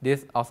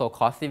 this also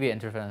causes severe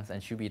interference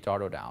and should be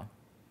throttled down.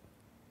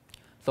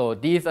 So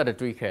these are the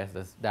three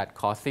cases that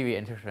cause severe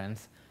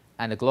interference,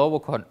 and the global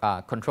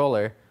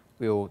controller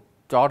will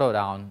throttle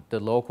down the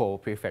local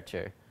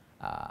prefetcher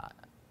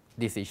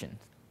decisions.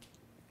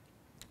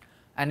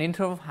 And in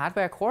terms of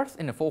hardware costs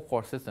in the full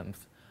core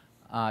systems,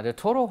 the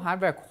total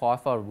hardware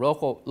cost for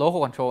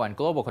local control and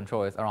global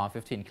control is around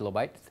 15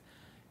 kilobytes.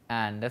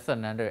 And that's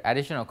another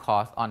additional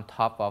cost on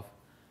top of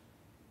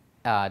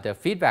the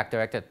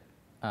feedback-directed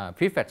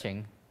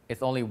prefetching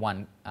is only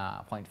 1.5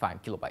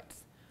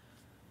 kilobytes.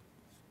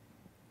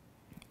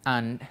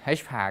 And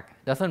HPAC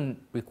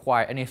doesn't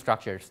require any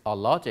structures or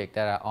logic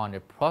that are on the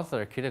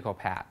processor critical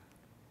path.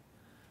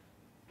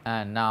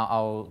 And now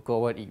I'll go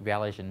over the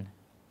evaluation.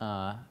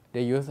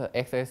 They use an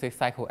x86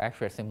 cycle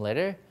accurate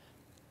simulator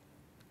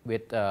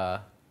with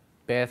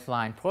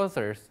baseline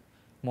processors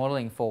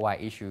modeling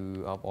 4Y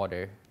issue of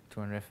order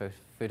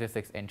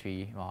 256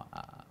 entry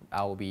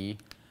ROB, 2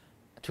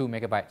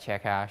 megabyte share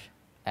cache,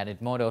 and it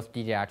models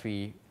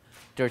DDR3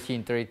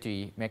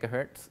 1333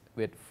 megahertz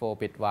with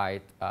 4-bit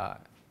wide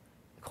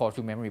core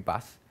to memory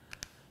bus.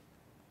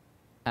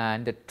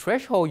 And the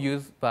threshold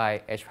used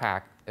by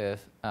HPAC is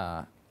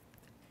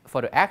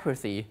for the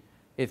accuracy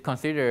is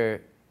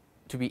considered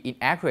to be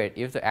inaccurate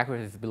if the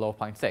accuracy is below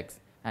 0.6,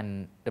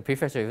 and the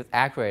prefetcher is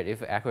accurate if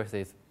the accuracy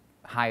is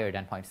higher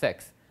than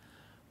 0.6.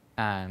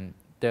 And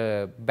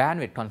the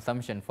bandwidth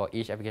consumption for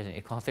each application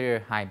is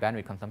considered high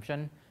bandwidth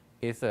consumption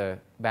if the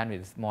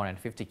bandwidth is more than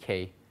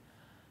 50K.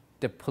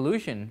 The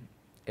pollution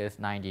is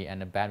 90,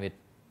 and the bandwidth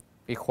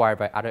required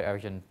by other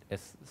applications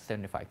is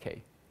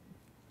 75K.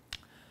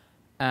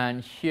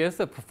 And here's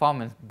the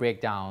performance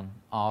breakdown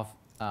of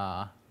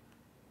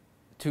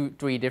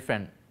 3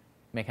 different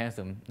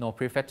mechanisms: no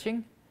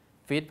prefetching,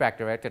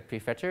 feedback-directed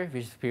prefetcher,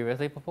 which is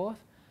previously proposed,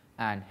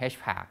 and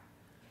HPAC,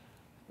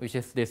 which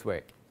is this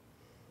work.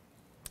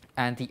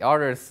 And the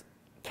authors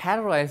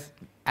categorize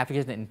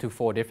applications into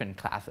 4 different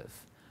classes.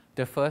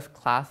 The first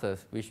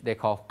classes, which they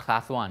call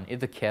class 1, is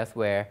the case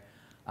where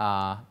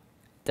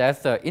there's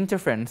the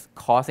interference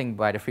causing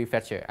by the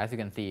prefetcher. As you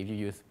can see, if you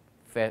use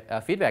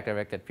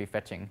feedback-directed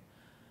prefetching,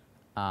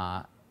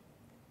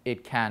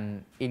 it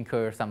can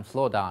incur some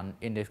slowdown.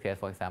 In this case,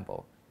 for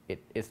example,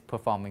 it is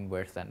performing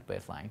worse than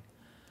baseline,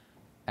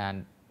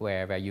 and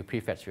where you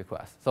prefetch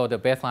requests. So the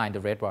baseline, the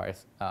red bar,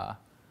 is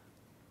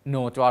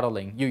no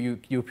throttling.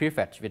 You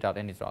prefetch without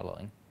any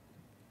throttling.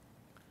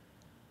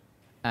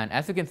 And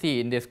as you can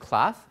see in this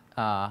class,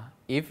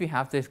 if you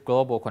have this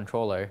global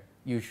controller,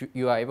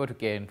 you are able to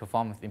gain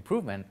performance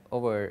improvement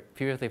over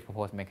previously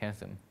proposed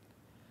mechanism.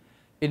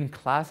 In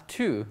class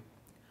 2,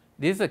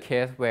 this is a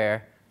case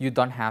where you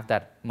don't have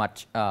that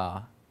much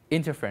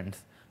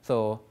interference.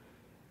 So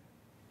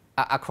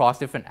across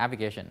different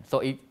applications. So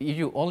if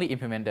you only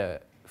implement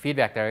the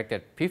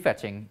feedback-directed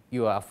prefetching,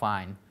 you are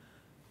fine.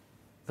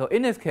 So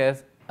in this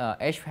case,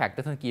 HPAC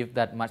doesn't give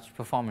that much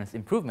performance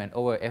improvement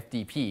over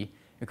FDP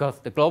because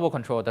the global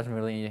control doesn't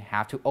really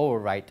have to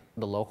overwrite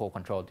the local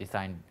control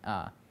design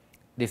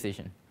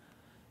decision.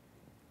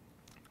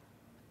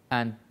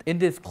 And in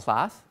this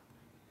class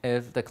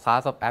is the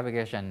class of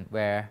application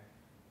where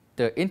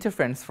the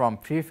interference from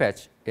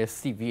prefetch is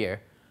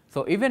severe.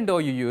 So even though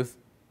you use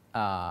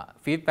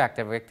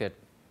feedback-directed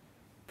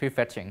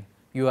prefetching,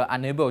 you are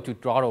unable to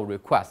throttle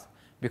requests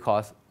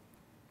because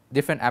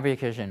different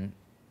application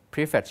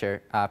prefetch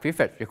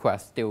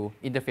requests still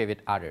interfere with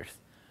others.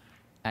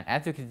 And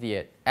as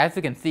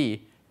you can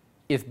see,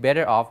 it's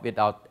better off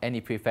without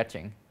any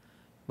prefetching.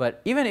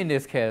 But even in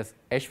this case,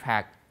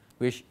 HPAC,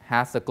 which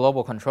has the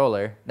global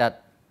controller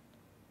that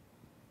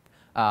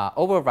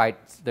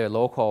overrides the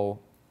local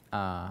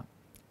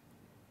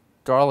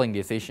throttling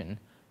decision,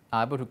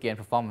 are able to gain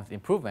performance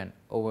improvement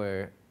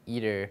over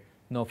either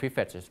no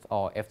prefetches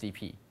or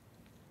FDP.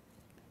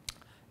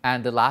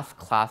 And the last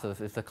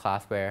classes is the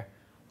class where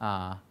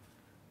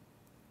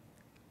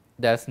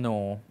there's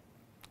no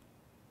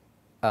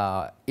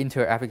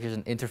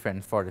inter-application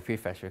interference for the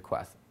prefetch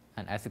request.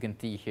 And as you can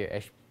see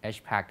here,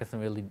 HPAC doesn't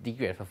really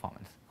degrade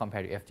performance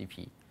compared to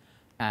FDP.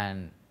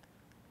 And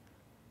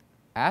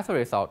as a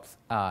result,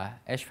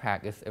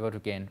 HPAC is able to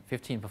gain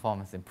 15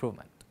 performance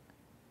improvement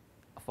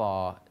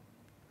for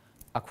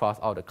across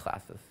all the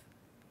classes.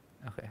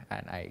 Okay,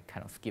 and I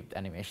kind of skipped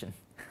animation.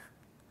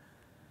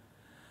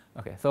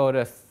 Okay, so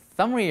the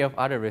summary of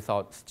other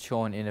results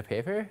shown in the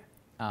paper,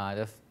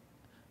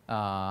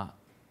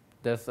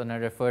 there's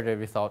another further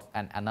result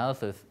and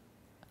analysis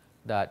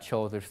that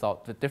shows the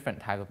result with different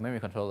type of memory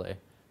controller,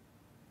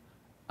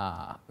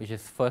 which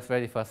is first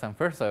ready, first come,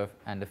 first serve,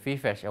 and the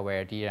free-fetch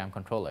aware DRAM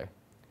controller.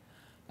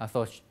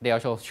 So they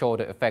also show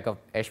the effect of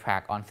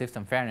HPAC on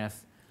system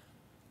fairness.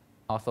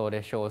 Also,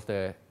 they show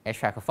the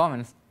HPAC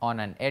performance on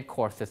an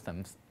 8-core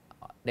systems.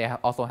 They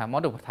also have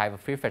multiple types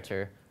of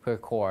prefetcher per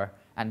core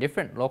and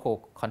different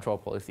local control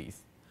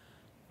policies.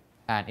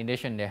 And in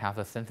addition, they have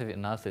a sensitive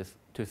analysis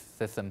to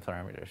system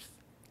parameters.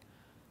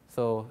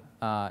 So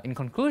in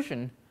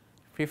conclusion,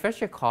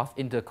 prefetcher cost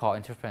inter-core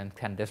interference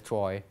can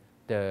destroy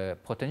the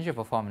potential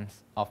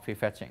performance of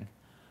prefetching.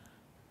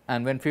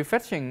 And when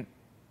prefetching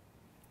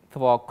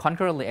for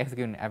concurrently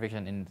executing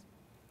application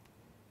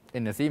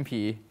in the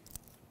CMP,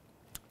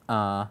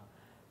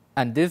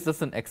 and this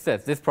doesn't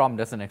exist, this problem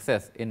doesn't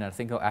exist in a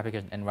single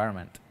application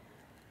environment.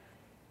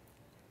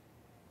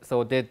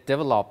 So they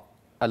develop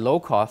a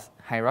low-cost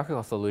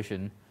hierarchical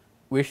solution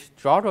which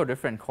throttle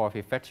different core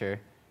prefetcher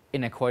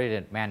in a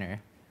coordinated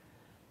manner.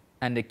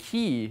 And the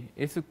key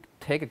is to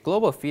take a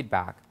global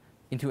feedback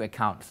into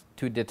account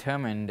to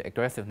determine the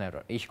aggressiveness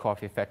of each core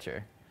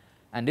prefetcher.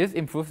 And this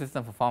improves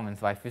system performance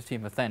by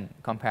 15%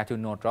 compared to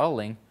no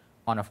throttling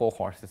on a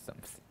 4-core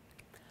systems.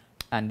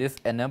 And this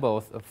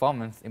enables a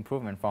performance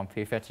improvement from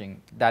prefetching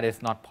that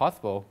is not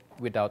possible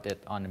without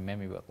it on the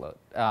memory workload,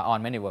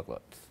 on many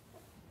workloads.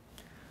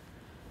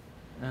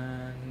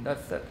 And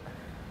that's it.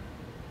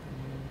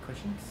 Any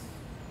questions?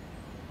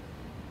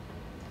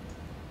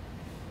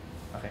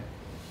 Okay.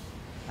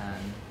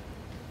 And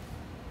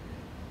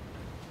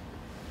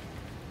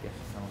yes,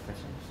 no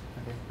questions.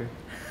 Okay, good.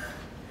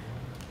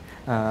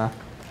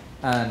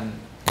 And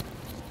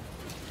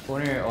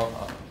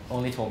Onur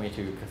only told me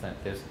to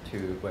present this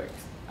two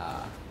works.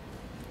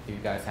 If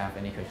you guys have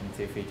any questions,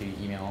 feel free to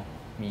email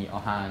me or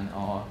Han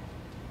or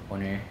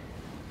Onur.